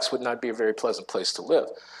wrongful acts would not be a very pleasant place to live.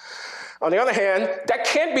 On the other hand, that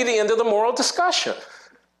can't be the end of the moral discussion.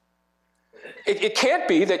 It can't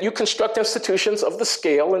be that you construct institutions of the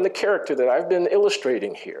scale and the character that I've been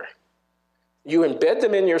illustrating here. You embed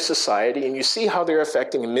them in your society and you see how they're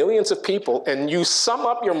affecting millions of people, and you sum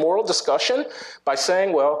up your moral discussion by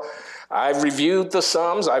saying, well, I've reviewed the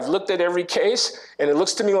sums, I've looked at every case, and it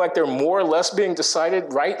looks to me like they're more or less being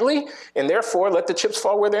decided rightly, and therefore let the chips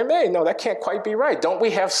fall where they may. No, that can't quite be right. Don't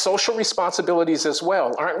we have social responsibilities as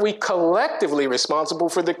well? Aren't we collectively responsible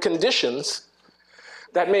for the conditions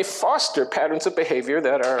that may foster patterns of behavior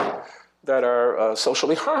that are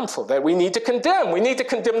socially harmful, that we need to condemn? We need to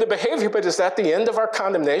condemn the behavior, but is that the end of our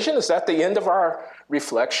condemnation? Is that the end of our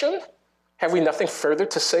reflection? Have we nothing further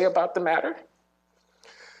to say about the matter?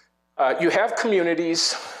 You have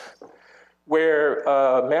communities where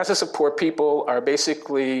masses of poor people are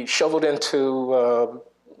basically shoveled into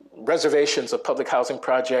reservations of public housing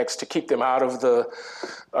projects to keep them out of the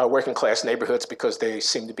working class neighborhoods because they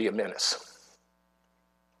seem to be a menace.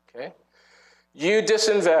 Okay? You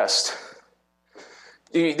disinvest.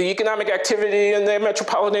 The economic activity in the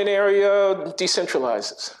metropolitan area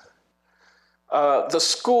decentralizes. The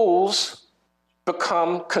schools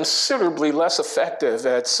become considerably less effective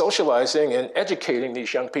at socializing and educating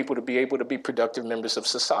these young people to be able to be productive members of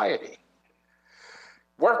society.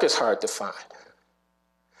 Work is hard to find.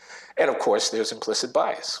 And of course, there's implicit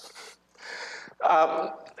bias.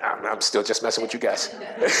 I'm still just messing with you guys.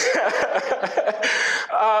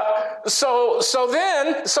 So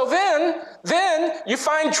then you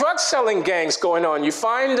find drug selling gangs going on. You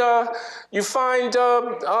find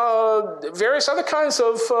various other kinds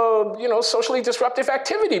of socially disruptive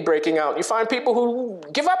activity breaking out. You find people who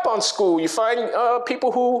give up on school. You find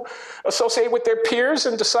people who associate with their peers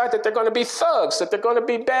and decide that they're going to be thugs, that they're going to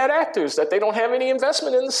be bad actors, that they don't have any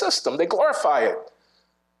investment in the system. They glorify it,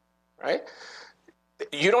 right?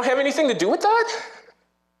 You don't have anything to do with that?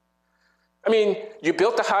 I mean, you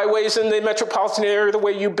built the highways in the metropolitan area the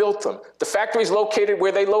way you built them. The factories located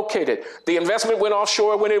where they located. The investment went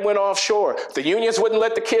offshore when it went offshore. The unions wouldn't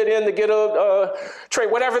let the kid in to get a trade,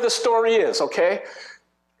 whatever the story is, okay?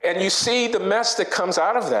 And you see the mess that comes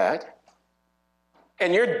out of that,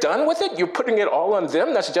 and you're done with it? You're putting it all on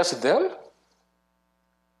them? That's just them?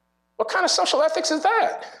 What kind of social ethics is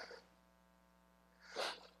that?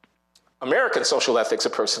 American social ethics,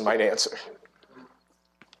 a person might answer.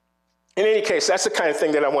 In any case, that's the kind of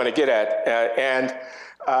thing that I want to get at.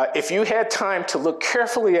 If you had time to look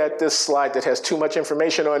carefully at this slide that has too much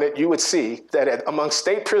information on it, you would see that among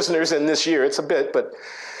state prisoners in this year, it's a bit, but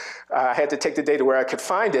I had to take the data where I could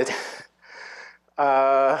find it,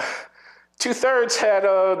 2/3 had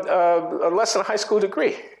a less than a high school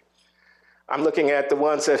degree. I'm looking at the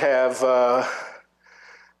ones that have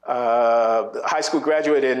high school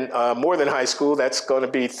graduate in more than high school. That's going to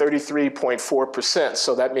be 33.4%.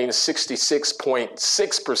 So that means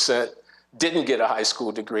 66.6% didn't get a high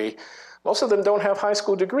school degree. Most of them don't have high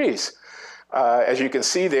school degrees. As you can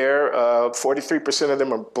see there, 43% of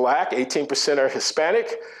them are Black, 18% are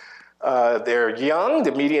Hispanic. They're young.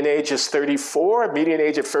 The median age is 34. Median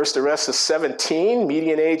age at first arrest is 17.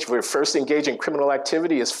 Median age for first engage in criminal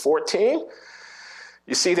activity is 14.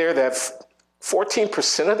 You see there that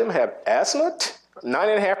 14% of them have asthma,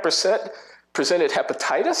 9.5% presented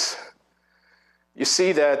hepatitis. You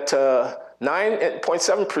see that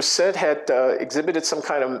 9.7% had exhibited some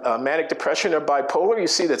kind of manic depression or bipolar. You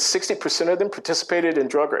see that 60% of them participated in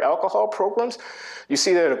drug or alcohol programs. You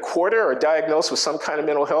see that a quarter are diagnosed with some kind of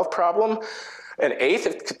mental health problem. An eighth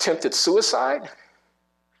have attempted suicide.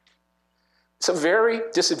 It's a very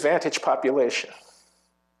disadvantaged population.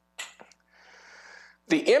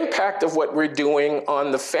 The impact of what we're doing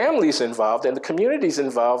on the families involved and the communities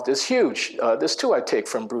involved is huge. This too I take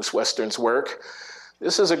from Bruce Western's work.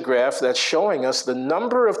 This is a graph that's showing us the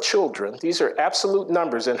number of children, these are absolute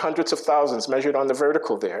numbers in hundreds of thousands measured on the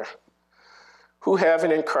vertical there, who have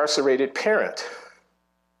an incarcerated parent.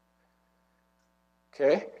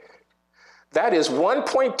 Okay? That is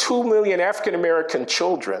 1.2 million African American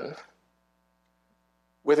children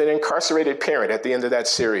with an incarcerated parent at the end of that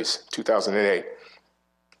series, 2008.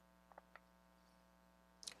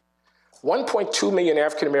 1.2 million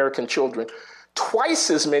African American children,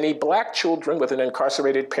 twice as many Black children with an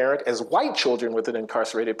incarcerated parent as white children with an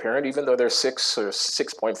incarcerated parent, even though there's 6 or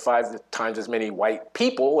 6.5 times as many white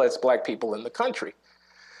people as Black people in the country.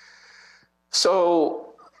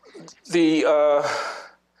 So the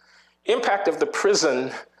impact of the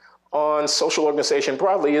prison on social organization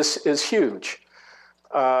broadly is huge.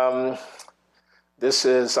 This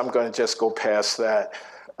is, I'm going to just go past that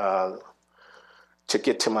to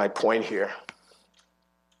get to my point here.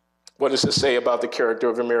 What does it say about the character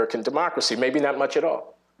of American democracy? Maybe not much at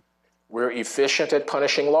all. We're efficient at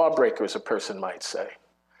punishing lawbreakers, a person might say.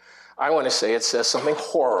 I want to say it says something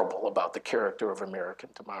horrible about the character of American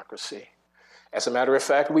democracy. As a matter of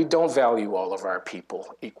fact, we don't value all of our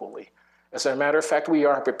people equally. As a matter of fact, we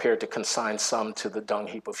are prepared to consign some to the dung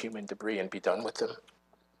heap of human debris and be done with them.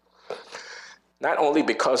 Not only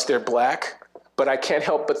because they're Black, but I can't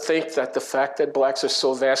help but think that the fact that Blacks are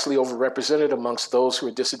so vastly overrepresented amongst those who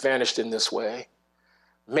are disadvantaged in this way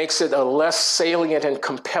makes it a less salient and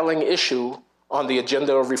compelling issue on the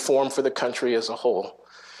agenda of reform for the country as a whole.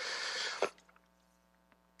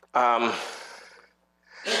 I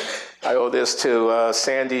owe this to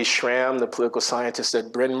Sandy Schramm, the political scientist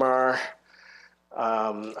at Bryn Mawr.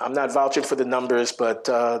 I'm not vouching for the numbers, but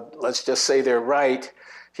let's just say they're right.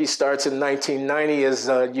 He starts in 1990 as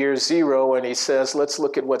year zero, and he says, let's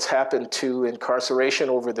look at what's happened to incarceration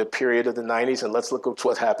over the period of the 90s, and let's look at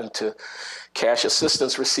what happened to cash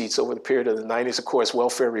assistance receipts over the period of the 90s. Of course,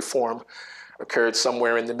 welfare reform occurred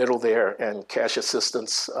somewhere in the middle there, and cash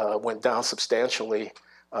assistance went down substantially.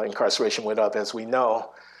 Incarceration went up, as we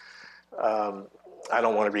know. I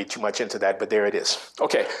don't want to read too much into that, but there it is.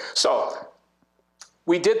 Okay, so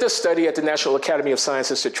we did this study at the National Academy of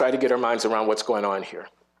Sciences to try to get our minds around what's going on here.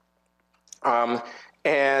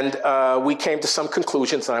 We came to some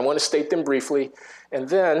conclusions, and I want to state them briefly, and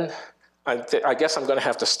then I guess I'm going to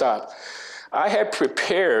have to stop. I had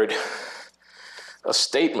prepared a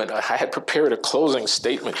statement. I had prepared a closing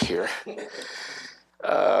statement here.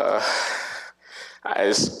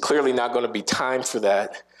 It's clearly not going to be time for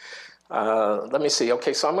that. Let me see.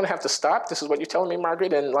 Okay, so I'm going to have to stop. This is what you're telling me,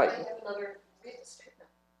 Margaret, and like. Read the statement.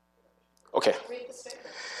 Okay. Read the statement.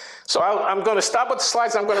 So I'm going to stop with the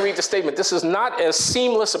slides. I'm going to read the statement. This is not as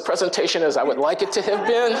seamless a presentation as I would like it to have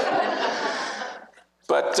been,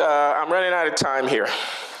 but I'm running out of time here.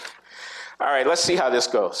 All right, let's see how this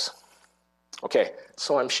goes. Okay,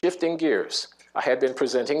 so I'm shifting gears. I had been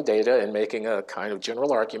presenting data and making a kind of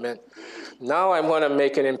general argument. Now I want to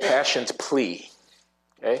make an impassioned plea,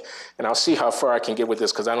 okay? And I'll see how far I can get with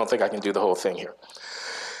this because I don't think I can do the whole thing here.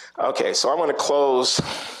 Okay, so I want to close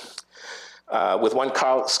with one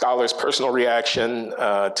scholar's personal reaction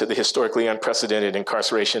to the historically unprecedented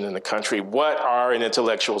incarceration in the country. What are an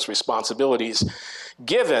intellectual's responsibilities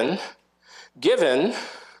given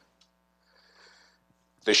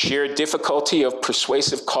the sheer difficulty of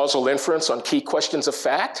persuasive causal inference on key questions of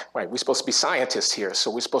fact? Right, we're supposed to be scientists here,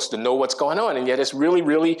 so we're supposed to know what's going on, and yet it's really,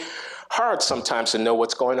 really hard sometimes to know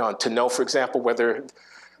what's going on. To know, for example, whether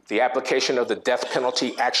the application of the death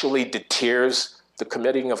penalty actually deters the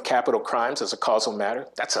committing of capital crimes as a causal matter.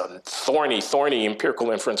 That's a thorny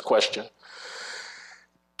empirical inference question.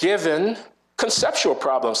 Given conceptual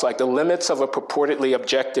problems like the limits of a purportedly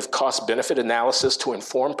objective cost-benefit analysis to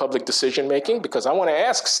inform public decision-making, because I want to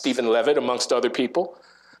ask Stephen Levitt, amongst other people,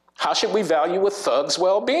 how should we value a thug's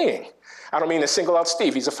well-being? I don't mean to single out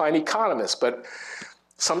Steve, he's a fine economist, but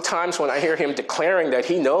sometimes when I hear him declaring that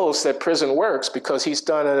he knows that prison works because he's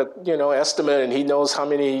done a estimate and he knows how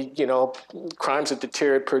many crimes are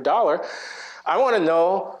deterred per dollar, I want to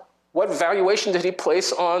know what valuation did he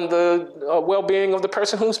place on the well-being of the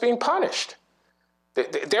person who's being punished.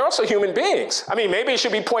 They're also human beings. I mean, maybe it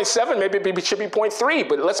should be 0.7, maybe it should be 0.3,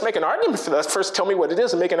 but let's make an argument for that. First, tell me what it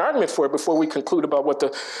is and make an argument for it before we conclude about what the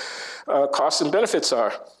costs and benefits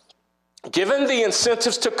are. Given the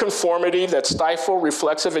incentives to conformity that stifle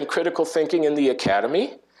reflexive and critical thinking in the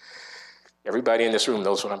academy, everybody in this room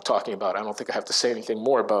knows what I'm talking about. I don't think I have to say anything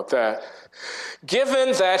more about that.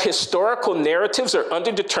 Given that historical narratives are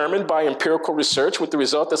underdetermined by empirical research with the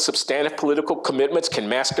result that substantive political commitments can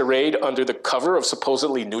masquerade under the cover of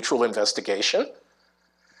supposedly neutral investigation.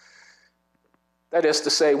 That is to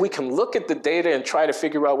say, we can look at the data and try to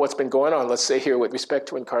figure out what's been going on, let's say here with respect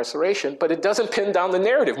to incarceration, but it doesn't pin down the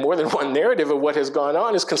narrative. More than one narrative of what has gone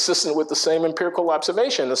on is consistent with the same empirical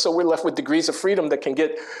observation. And so we're left with degrees of freedom that can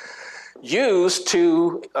get used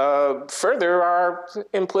to further our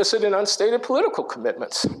implicit and unstated political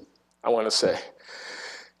commitments, I want to say.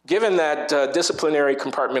 Given that disciplinary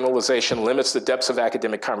compartmentalization limits the depths of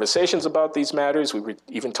academic conversations about these matters, we were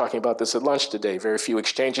even talking about this at lunch today, very few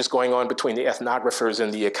exchanges going on between the ethnographers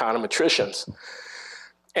and the econometricians.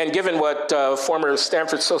 And given what former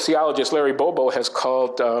Stanford sociologist Larry Bobo has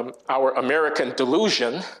called our American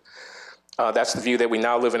delusion, that's the view that we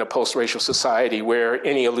now live in a post-racial society where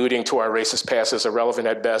any alluding to our racist past is irrelevant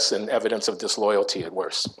at best and evidence of disloyalty at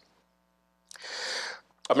worst.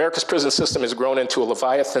 America's prison system has grown into a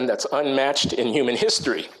leviathan that's unmatched in human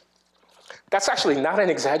history. That's actually not an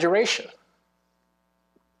exaggeration.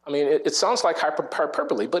 I mean, it sounds like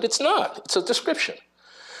hyperbole, but it's not. It's a description.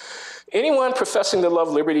 Anyone professing to love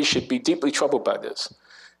liberty should be deeply troubled by this.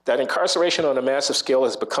 That incarceration on a massive scale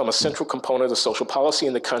has become a central component of social policy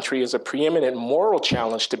in the country is a preeminent moral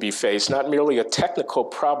challenge to be faced, not merely a technical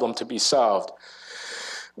problem to be solved.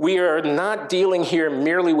 We are not dealing here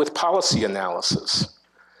merely with policy analysis.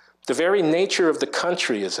 The very nature of the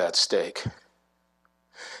country is at stake.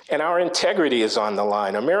 And our integrity is on the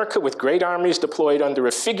line. America, with great armies deployed under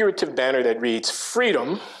a figurative banner that reads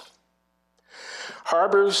freedom,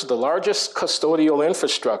 harbors the largest custodial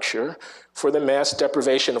infrastructure for the mass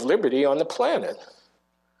deprivation of liberty on the planet.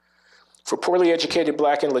 For poorly educated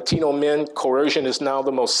Black and Latino men, coercion is now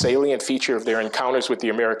the most salient feature of their encounters with the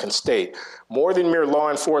American state. More than mere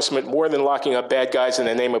law enforcement, more than locking up bad guys in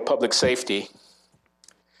the name of public safety,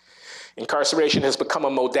 incarceration has become a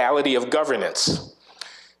modality of governance.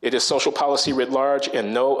 It is social policy writ large,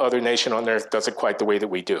 and no other nation on earth does it quite the way that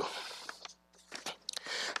we do.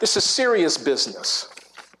 This is serious business.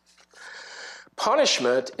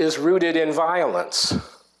 Punishment is rooted in violence.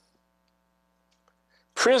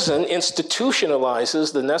 Prison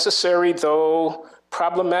institutionalizes the necessary, though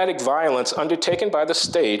problematic, violence undertaken by the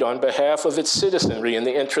state on behalf of its citizenry in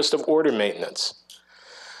the interest of order maintenance.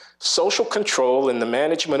 Social control and the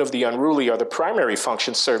management of the unruly are the primary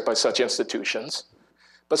functions served by such institutions,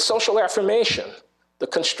 but social affirmation, the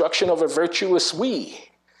construction of a virtuous we,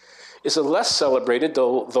 is a less celebrated,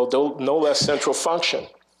 though no less central function.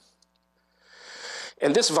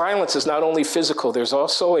 And this violence is not only physical, there's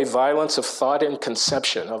also a violence of thought and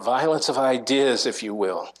conception, a violence of ideas, if you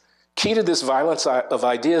will. Key to this violence of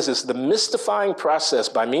ideas is the mystifying process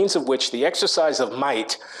by means of which the exercise of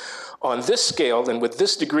might on this scale and with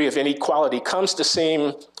this degree of inequality comes to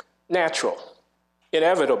seem natural,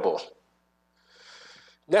 inevitable,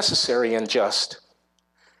 necessary, and just.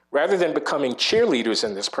 Rather than becoming cheerleaders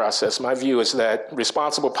in this process, my view is that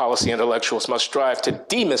responsible policy intellectuals must strive to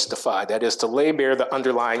demystify, that is, to lay bare the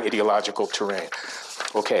underlying ideological terrain.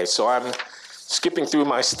 Okay, so I'm skipping through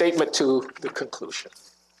my statement to the conclusion.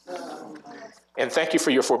 And thank you for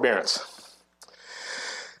your forbearance.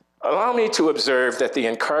 Allow me to observe that the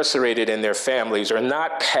incarcerated and their families are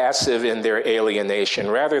not passive in their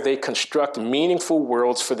alienation. Rather, they construct meaningful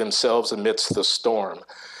worlds for themselves amidst the storm.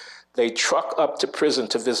 They truck up to prison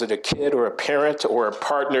to visit a kid or a parent or a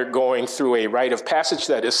partner going through a rite of passage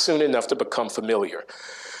that is soon enough to become familiar.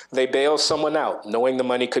 They bail someone out, knowing the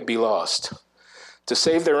money could be lost. To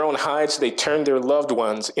save their own hides, they turn their loved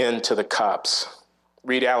ones into the cops.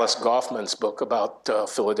 Read Alice Goffman's book about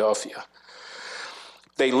Philadelphia.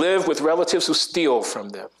 They live with relatives who steal from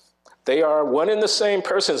them. They are one and the same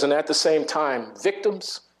persons and at the same time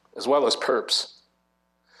victims as well as perps.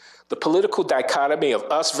 The political dichotomy of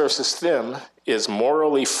us versus them is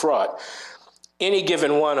morally fraught. Any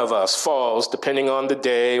given one of us falls, depending on the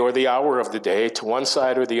day or the hour of the day, to one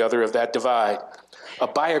side or the other of that divide. A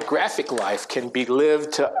biographic life can be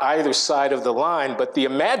lived to either side of the line, but the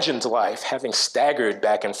imagined life, having staggered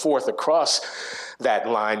back and forth across that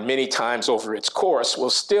line many times over its course, will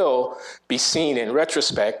still be seen in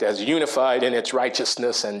retrospect as unified in its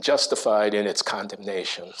righteousness and justified in its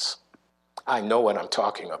condemnations. I know what I'm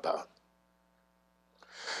talking about.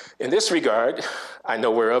 In this regard, I know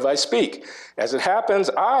whereof I speak. As it happens,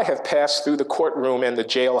 I have passed through the courtroom and the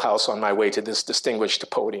jailhouse on my way to this distinguished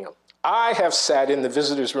podium. I have sat in the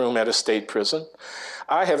visitor's room at a state prison.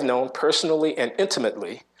 I have known personally and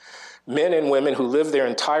intimately men and women who live their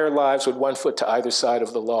entire lives with one foot to either side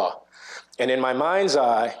of the law. And in my mind's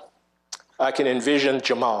eye, I can envision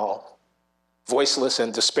Jamal, voiceless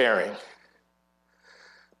and despairing,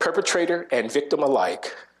 perpetrator and victim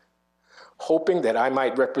alike, hoping that I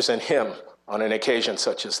might represent him on an occasion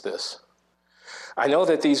such as this. I know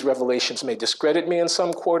that these revelations may discredit me in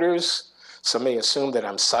some quarters. Some may assume that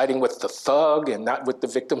I'm siding with the thug and not with the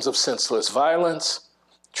victims of senseless violence.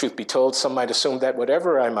 Truth be told, some might assume that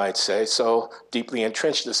whatever I might say, so deeply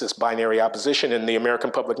entrenched is this binary opposition in the American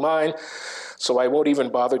public mind, so I won't even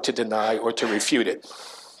bother to deny or to refute it.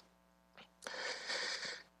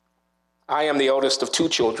 I am the oldest of two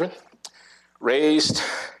children, raised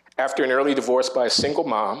after an early divorce by a single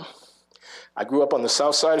mom. I grew up on the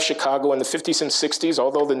south side of Chicago in the 50s and 60s.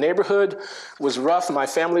 Although the neighborhood was rough, my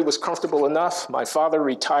family was comfortable enough. My father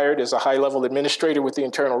retired as a high-level administrator with the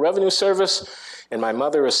Internal Revenue Service, and my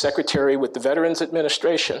mother a secretary with the Veterans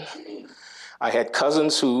Administration. I had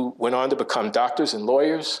cousins who went on to become doctors and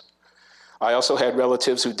lawyers. I also had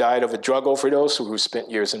relatives who died of a drug overdose or who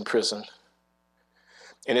spent years in prison.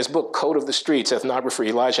 In his book, Code of the Streets, ethnographer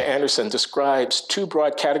Elijah Anderson describes two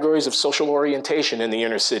broad categories of social orientation in the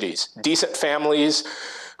inner cities: decent families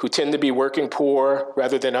who tend to be working poor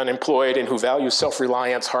rather than unemployed and who value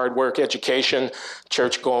self-reliance, hard work, education,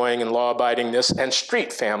 church-going, and law-abidingness, and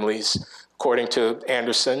street families, according to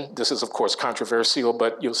Anderson. This is, of course, controversial,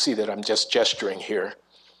 but you'll see that I'm just gesturing here.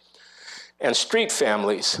 And street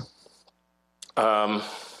families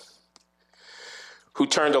who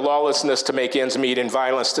turn to lawlessness to make ends meet and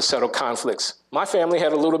violence to settle conflicts. My family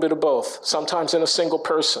had a little bit of both, sometimes in a single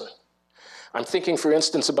person. I'm thinking, for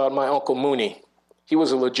instance, about my Uncle Mooney. He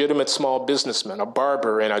was a legitimate small businessman, a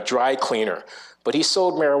barber and a dry cleaner, but he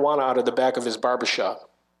sold marijuana out of the back of his barbershop.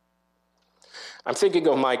 I'm thinking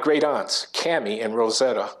of my great aunts, Cammie and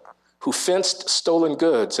Rosetta, who fenced stolen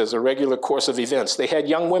goods as a regular course of events. They had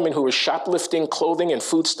young women who were shoplifting clothing and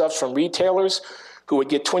foodstuffs from retailers who would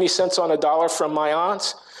get 20 cents on a dollar from my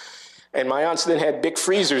aunts. And my aunts then had big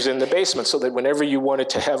freezers in the basement so that whenever you wanted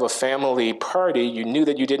to have a family party, you knew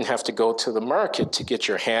that you didn't have to go to the market to get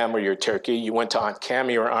your ham or your turkey. You went to Aunt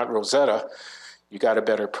Cammie or Aunt Rosetta, you got a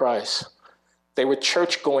better price. They were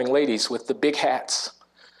church-going ladies with the big hats.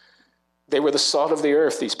 They were the salt of the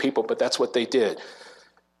earth, these people, but that's what they did.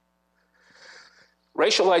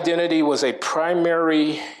 Racial identity was a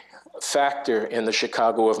primary factor in the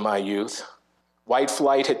Chicago of my youth. White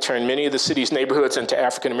flight had turned many of the city's neighborhoods into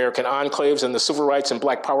African-American enclaves, and the civil rights and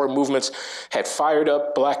Black power movements had fired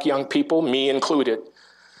up Black young people, me included.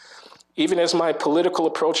 Even as my political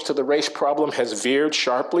approach to the race problem has veered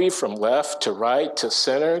sharply from left to right to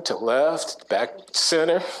center to left, back to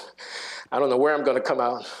center, I don't know where I'm going to come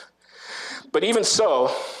out. But even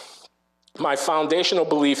so, my foundational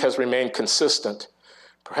belief has remained consistent.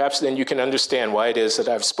 Perhaps then you can understand why it is that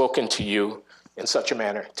I've spoken to you in such a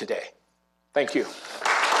manner today. Thank you.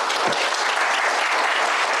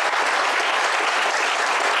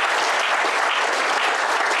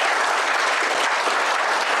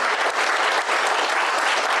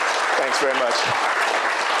 Thanks very much.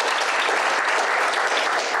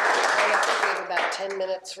 I think we have about 10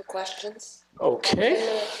 minutes for questions. Okay. 10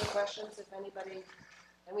 minutes for questions, if anybody,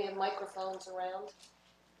 and we have microphones around.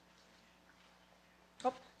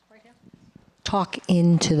 Oh, right here. Talk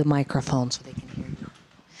into the microphone so they can hear you.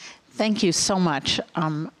 Thank you so much.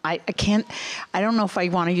 I don't know if I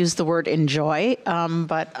want to use the word enjoy,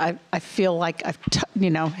 but I feel like I've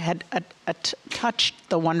touched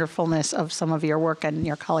the wonderfulness of some of your work and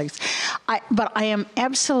your colleagues. But I am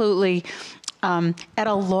absolutely at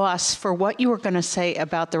a loss for what you were going to say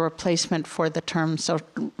about the replacement for the term, so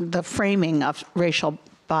the framing of racial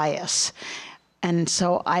bias. And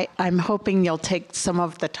so I'm hoping you'll take some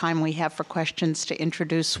of the time we have for questions to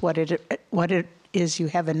introduce what it is you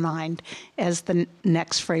have in mind as the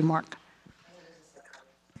next framework.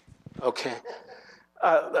 Okay.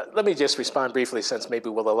 Let me just respond briefly, since maybe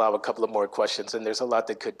we'll allow a couple of more questions, and there's a lot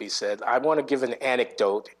that could be said. I want to give an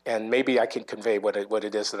anecdote, and maybe I can convey what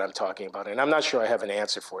it is that I'm talking about, and I'm not sure I have an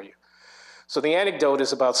answer for you. So the anecdote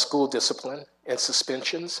is about school discipline and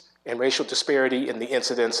suspensions and racial disparity in the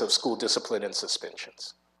incidence of school discipline and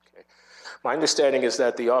suspensions. Okay. My understanding is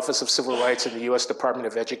that the Office of Civil Rights in the U.S. Department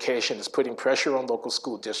of Education is putting pressure on local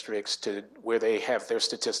school districts to where they have their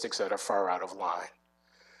statistics that are far out of line.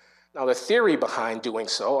 Now, the theory behind doing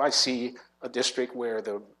so, I see a district where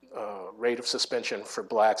the rate of suspension for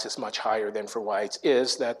Blacks is much higher than for whites,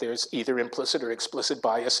 is that there's either implicit or explicit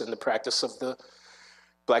bias in the practice of the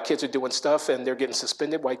Black kids are doing stuff and they're getting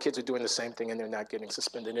suspended. White kids are doing the same thing and they're not getting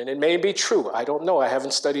suspended. And it may be true. I don't know. I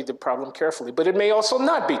haven't studied the problem carefully. But it may also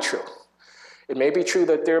not be true. It may be true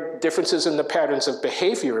that there are differences in the patterns of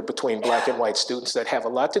behavior between Black and white students that have a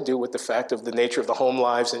lot to do with the fact of the nature of the home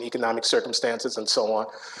lives and economic circumstances and so on.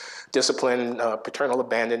 Discipline, paternal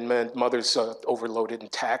abandonment, mothers overloaded in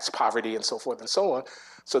tax, poverty, and so forth and so on,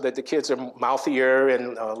 so that the kids are mouthier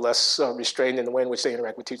and less restrained in the way in which they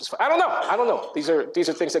interact with teachers. I don't know. These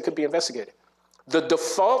are things that could be investigated. The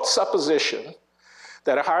default supposition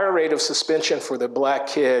that a higher rate of suspension for the Black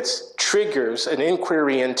kids triggers an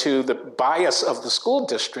inquiry into the bias of the school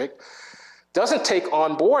district doesn't take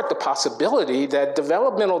on board the possibility that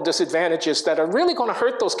developmental disadvantages that are really going to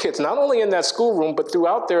hurt those kids, not only in that schoolroom, but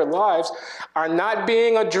throughout their lives, are not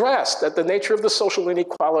being addressed, that the nature of the social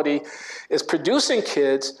inequality is producing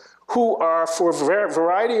kids who are, for a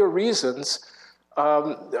variety of reasons,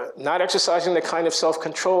 not exercising the kind of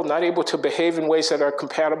self-control, not able to behave in ways that are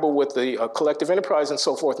compatible with the collective enterprise and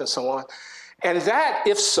so forth and so on. And that,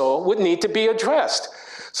 if so, would need to be addressed.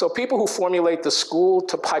 So people who formulate the school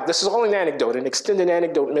to pipe, this is all an anecdote, an extended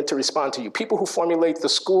anecdote meant to respond to you. People who formulate the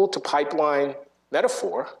school to pipeline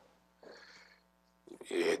metaphor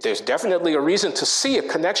there's definitely a reason to see a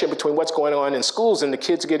connection between what's going on in schools and the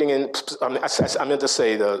kids getting in, I meant to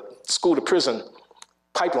say the school to prison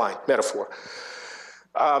pipeline metaphor.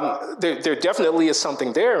 There definitely is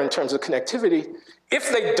something there in terms of connectivity.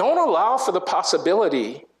 If they don't allow for the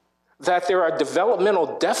possibility that there are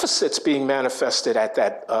developmental deficits being manifested at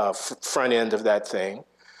that front end of that thing,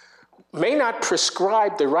 may not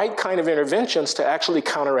prescribe the right kind of interventions to actually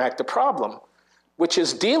counteract the problem, which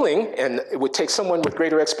is dealing, and it would take someone with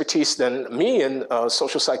greater expertise than me in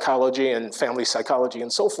social psychology and family psychology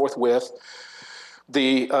and so forth, with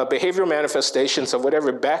the behavioral manifestations of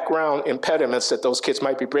whatever background impediments that those kids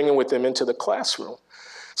might be bringing with them into the classroom.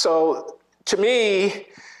 So to me,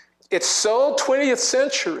 it's so 20th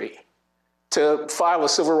century to file a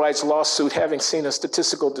civil rights lawsuit having seen a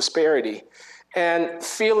statistical disparity and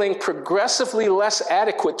feeling progressively less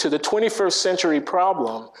adequate to the 21st century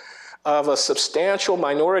problem of a substantial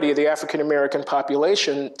minority of the African-American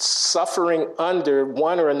population suffering under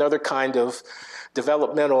one or another kind of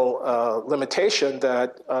developmental limitation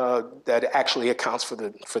that actually accounts for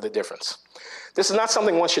the difference. This is not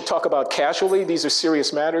something one should talk about casually. These are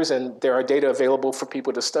serious matters, and there are data available for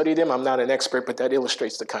people to study them. I'm not an expert, but that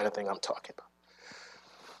illustrates the kind of thing I'm talking about.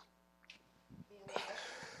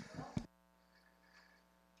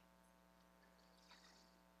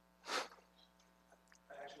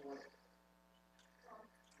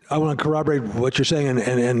 I want to corroborate what you're saying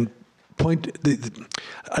and point.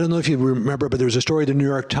 I don't know if you remember, but there was a story in the New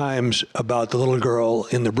York Times about the little girl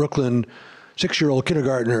in the Brooklyn 6-year-old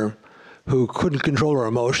kindergartner who couldn't control her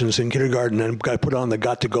emotions in kindergarten and got put on the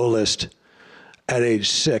got-to-go list at age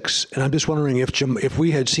 6. And I'm just wondering if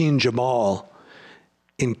we had seen Jamal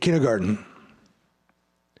in kindergarten,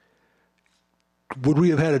 would we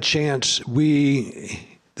have had a chance, the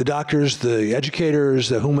doctors, the educators,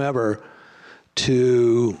 the whomever,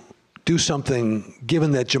 to do something,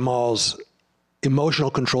 given that Jamal's emotional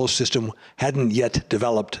control system hadn't yet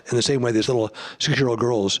developed in the same way these little 6-year-old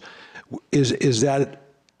girls? Is that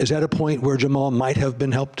a point where Jamal might have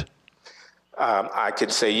been helped? I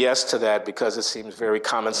could say yes to that because it seems very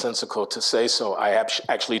commonsensical to say so. I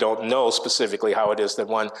actually don't know specifically how it is that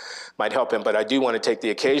one might help him, but I do want to take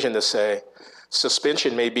the occasion to say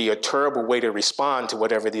suspension may be a terrible way to respond to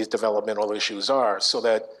whatever these developmental issues are, so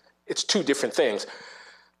that it's two different things.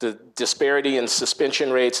 The disparity in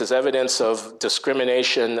suspension rates is evidence of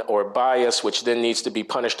discrimination or bias, which then needs to be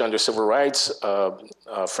punished under civil rights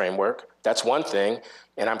framework. That's one thing,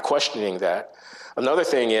 and I'm questioning that. Another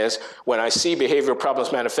thing is, when I see behavioral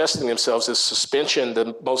problems manifesting themselves, is suspension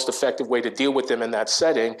the most effective way to deal with them in that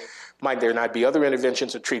setting? Might there not be other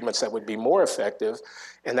interventions or treatments that would be more effective?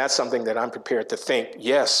 And that's something that I'm prepared to think,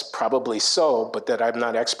 yes, probably so, but that I'm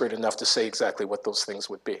not expert enough to say exactly what those things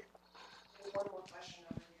would be. One more question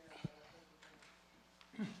over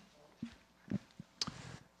here.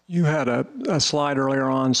 You had a slide earlier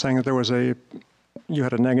on saying that you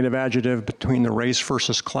had a negative adjective between the race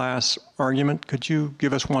versus class argument. Could you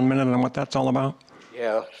give us 1 minute on what that's all about?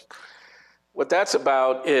 Yeah. What that's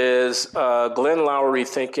about is Glenn Loury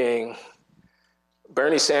thinking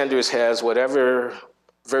Bernie Sanders has whatever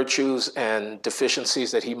virtues and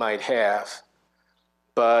deficiencies that he might have,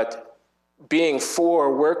 but being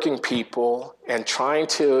for working people and trying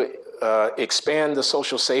to expand the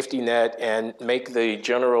social safety net and make the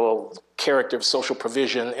general character of social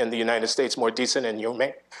provision in the United States more decent and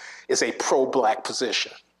humane is a pro-Black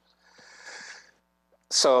position.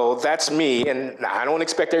 So that's me, and I don't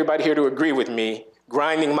expect everybody here to agree with me,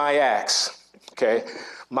 grinding my axe, okay?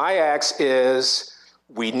 My axe is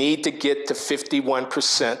we need to get to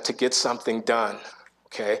 51% to get something done,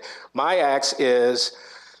 okay? My axe is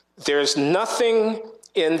there's nothing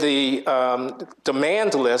in the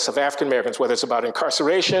demand list of African Americans, whether it's about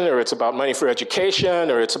incarceration or it's about money for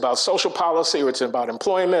education or it's about social policy or it's about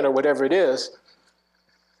employment or whatever it is,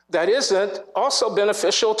 that isn't also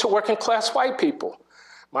beneficial to working class white people.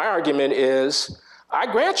 My argument is, I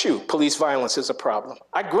grant you police violence is a problem.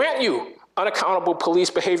 I grant you unaccountable police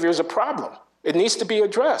behavior is a problem. It needs to be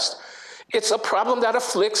addressed. It's a problem that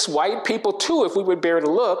afflicts white people too, if we would bear to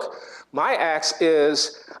look. My axe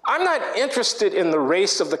is, I'm not interested in the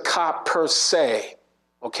race of the cop per se,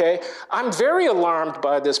 okay? I'm very alarmed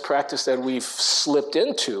by this practice that we've slipped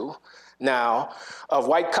into now of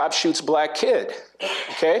white cop shoots black kid,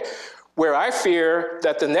 okay? Where I fear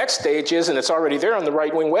that the next stage is, and it's already there on the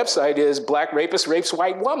right-wing website, is black rapist rapes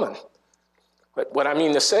white woman. But what I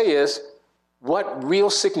mean to say is, what real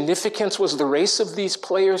significance was the race of these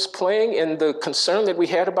players playing in the concern that we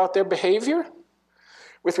had about their behavior?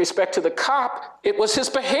 With respect to the cop, it was his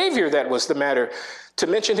behavior that was the matter. To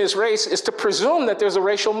mention his race is to presume that there's a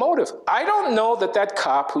racial motive. I don't know that that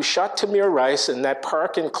cop who shot Tamir Rice in that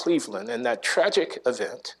park in Cleveland in that tragic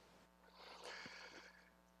event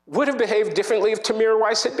would have behaved differently if Tamir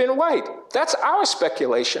Rice had been white. That's our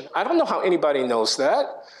speculation. I don't know how anybody knows that.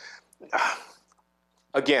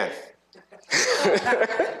 Again,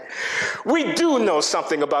 we do know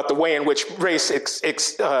something about the way in which race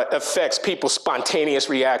affects people's spontaneous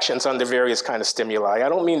reactions under various kind of stimuli. I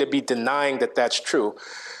don't mean to be denying that that's true,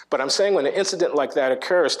 but I'm saying when an incident like that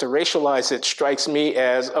occurs, to racialize it strikes me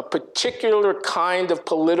as a particular kind of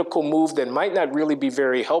political move that might not really be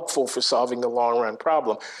very helpful for solving the long-run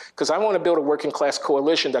problem. Because I want to build a working-class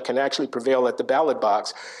coalition that can actually prevail at the ballot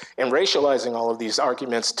box. And racializing all of these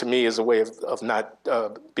arguments, to me, is a way of not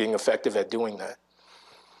being effective at doing that.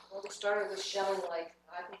 Well, we started with Shelley-like.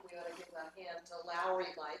 I think we ought to give a hand to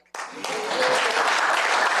Loury-like.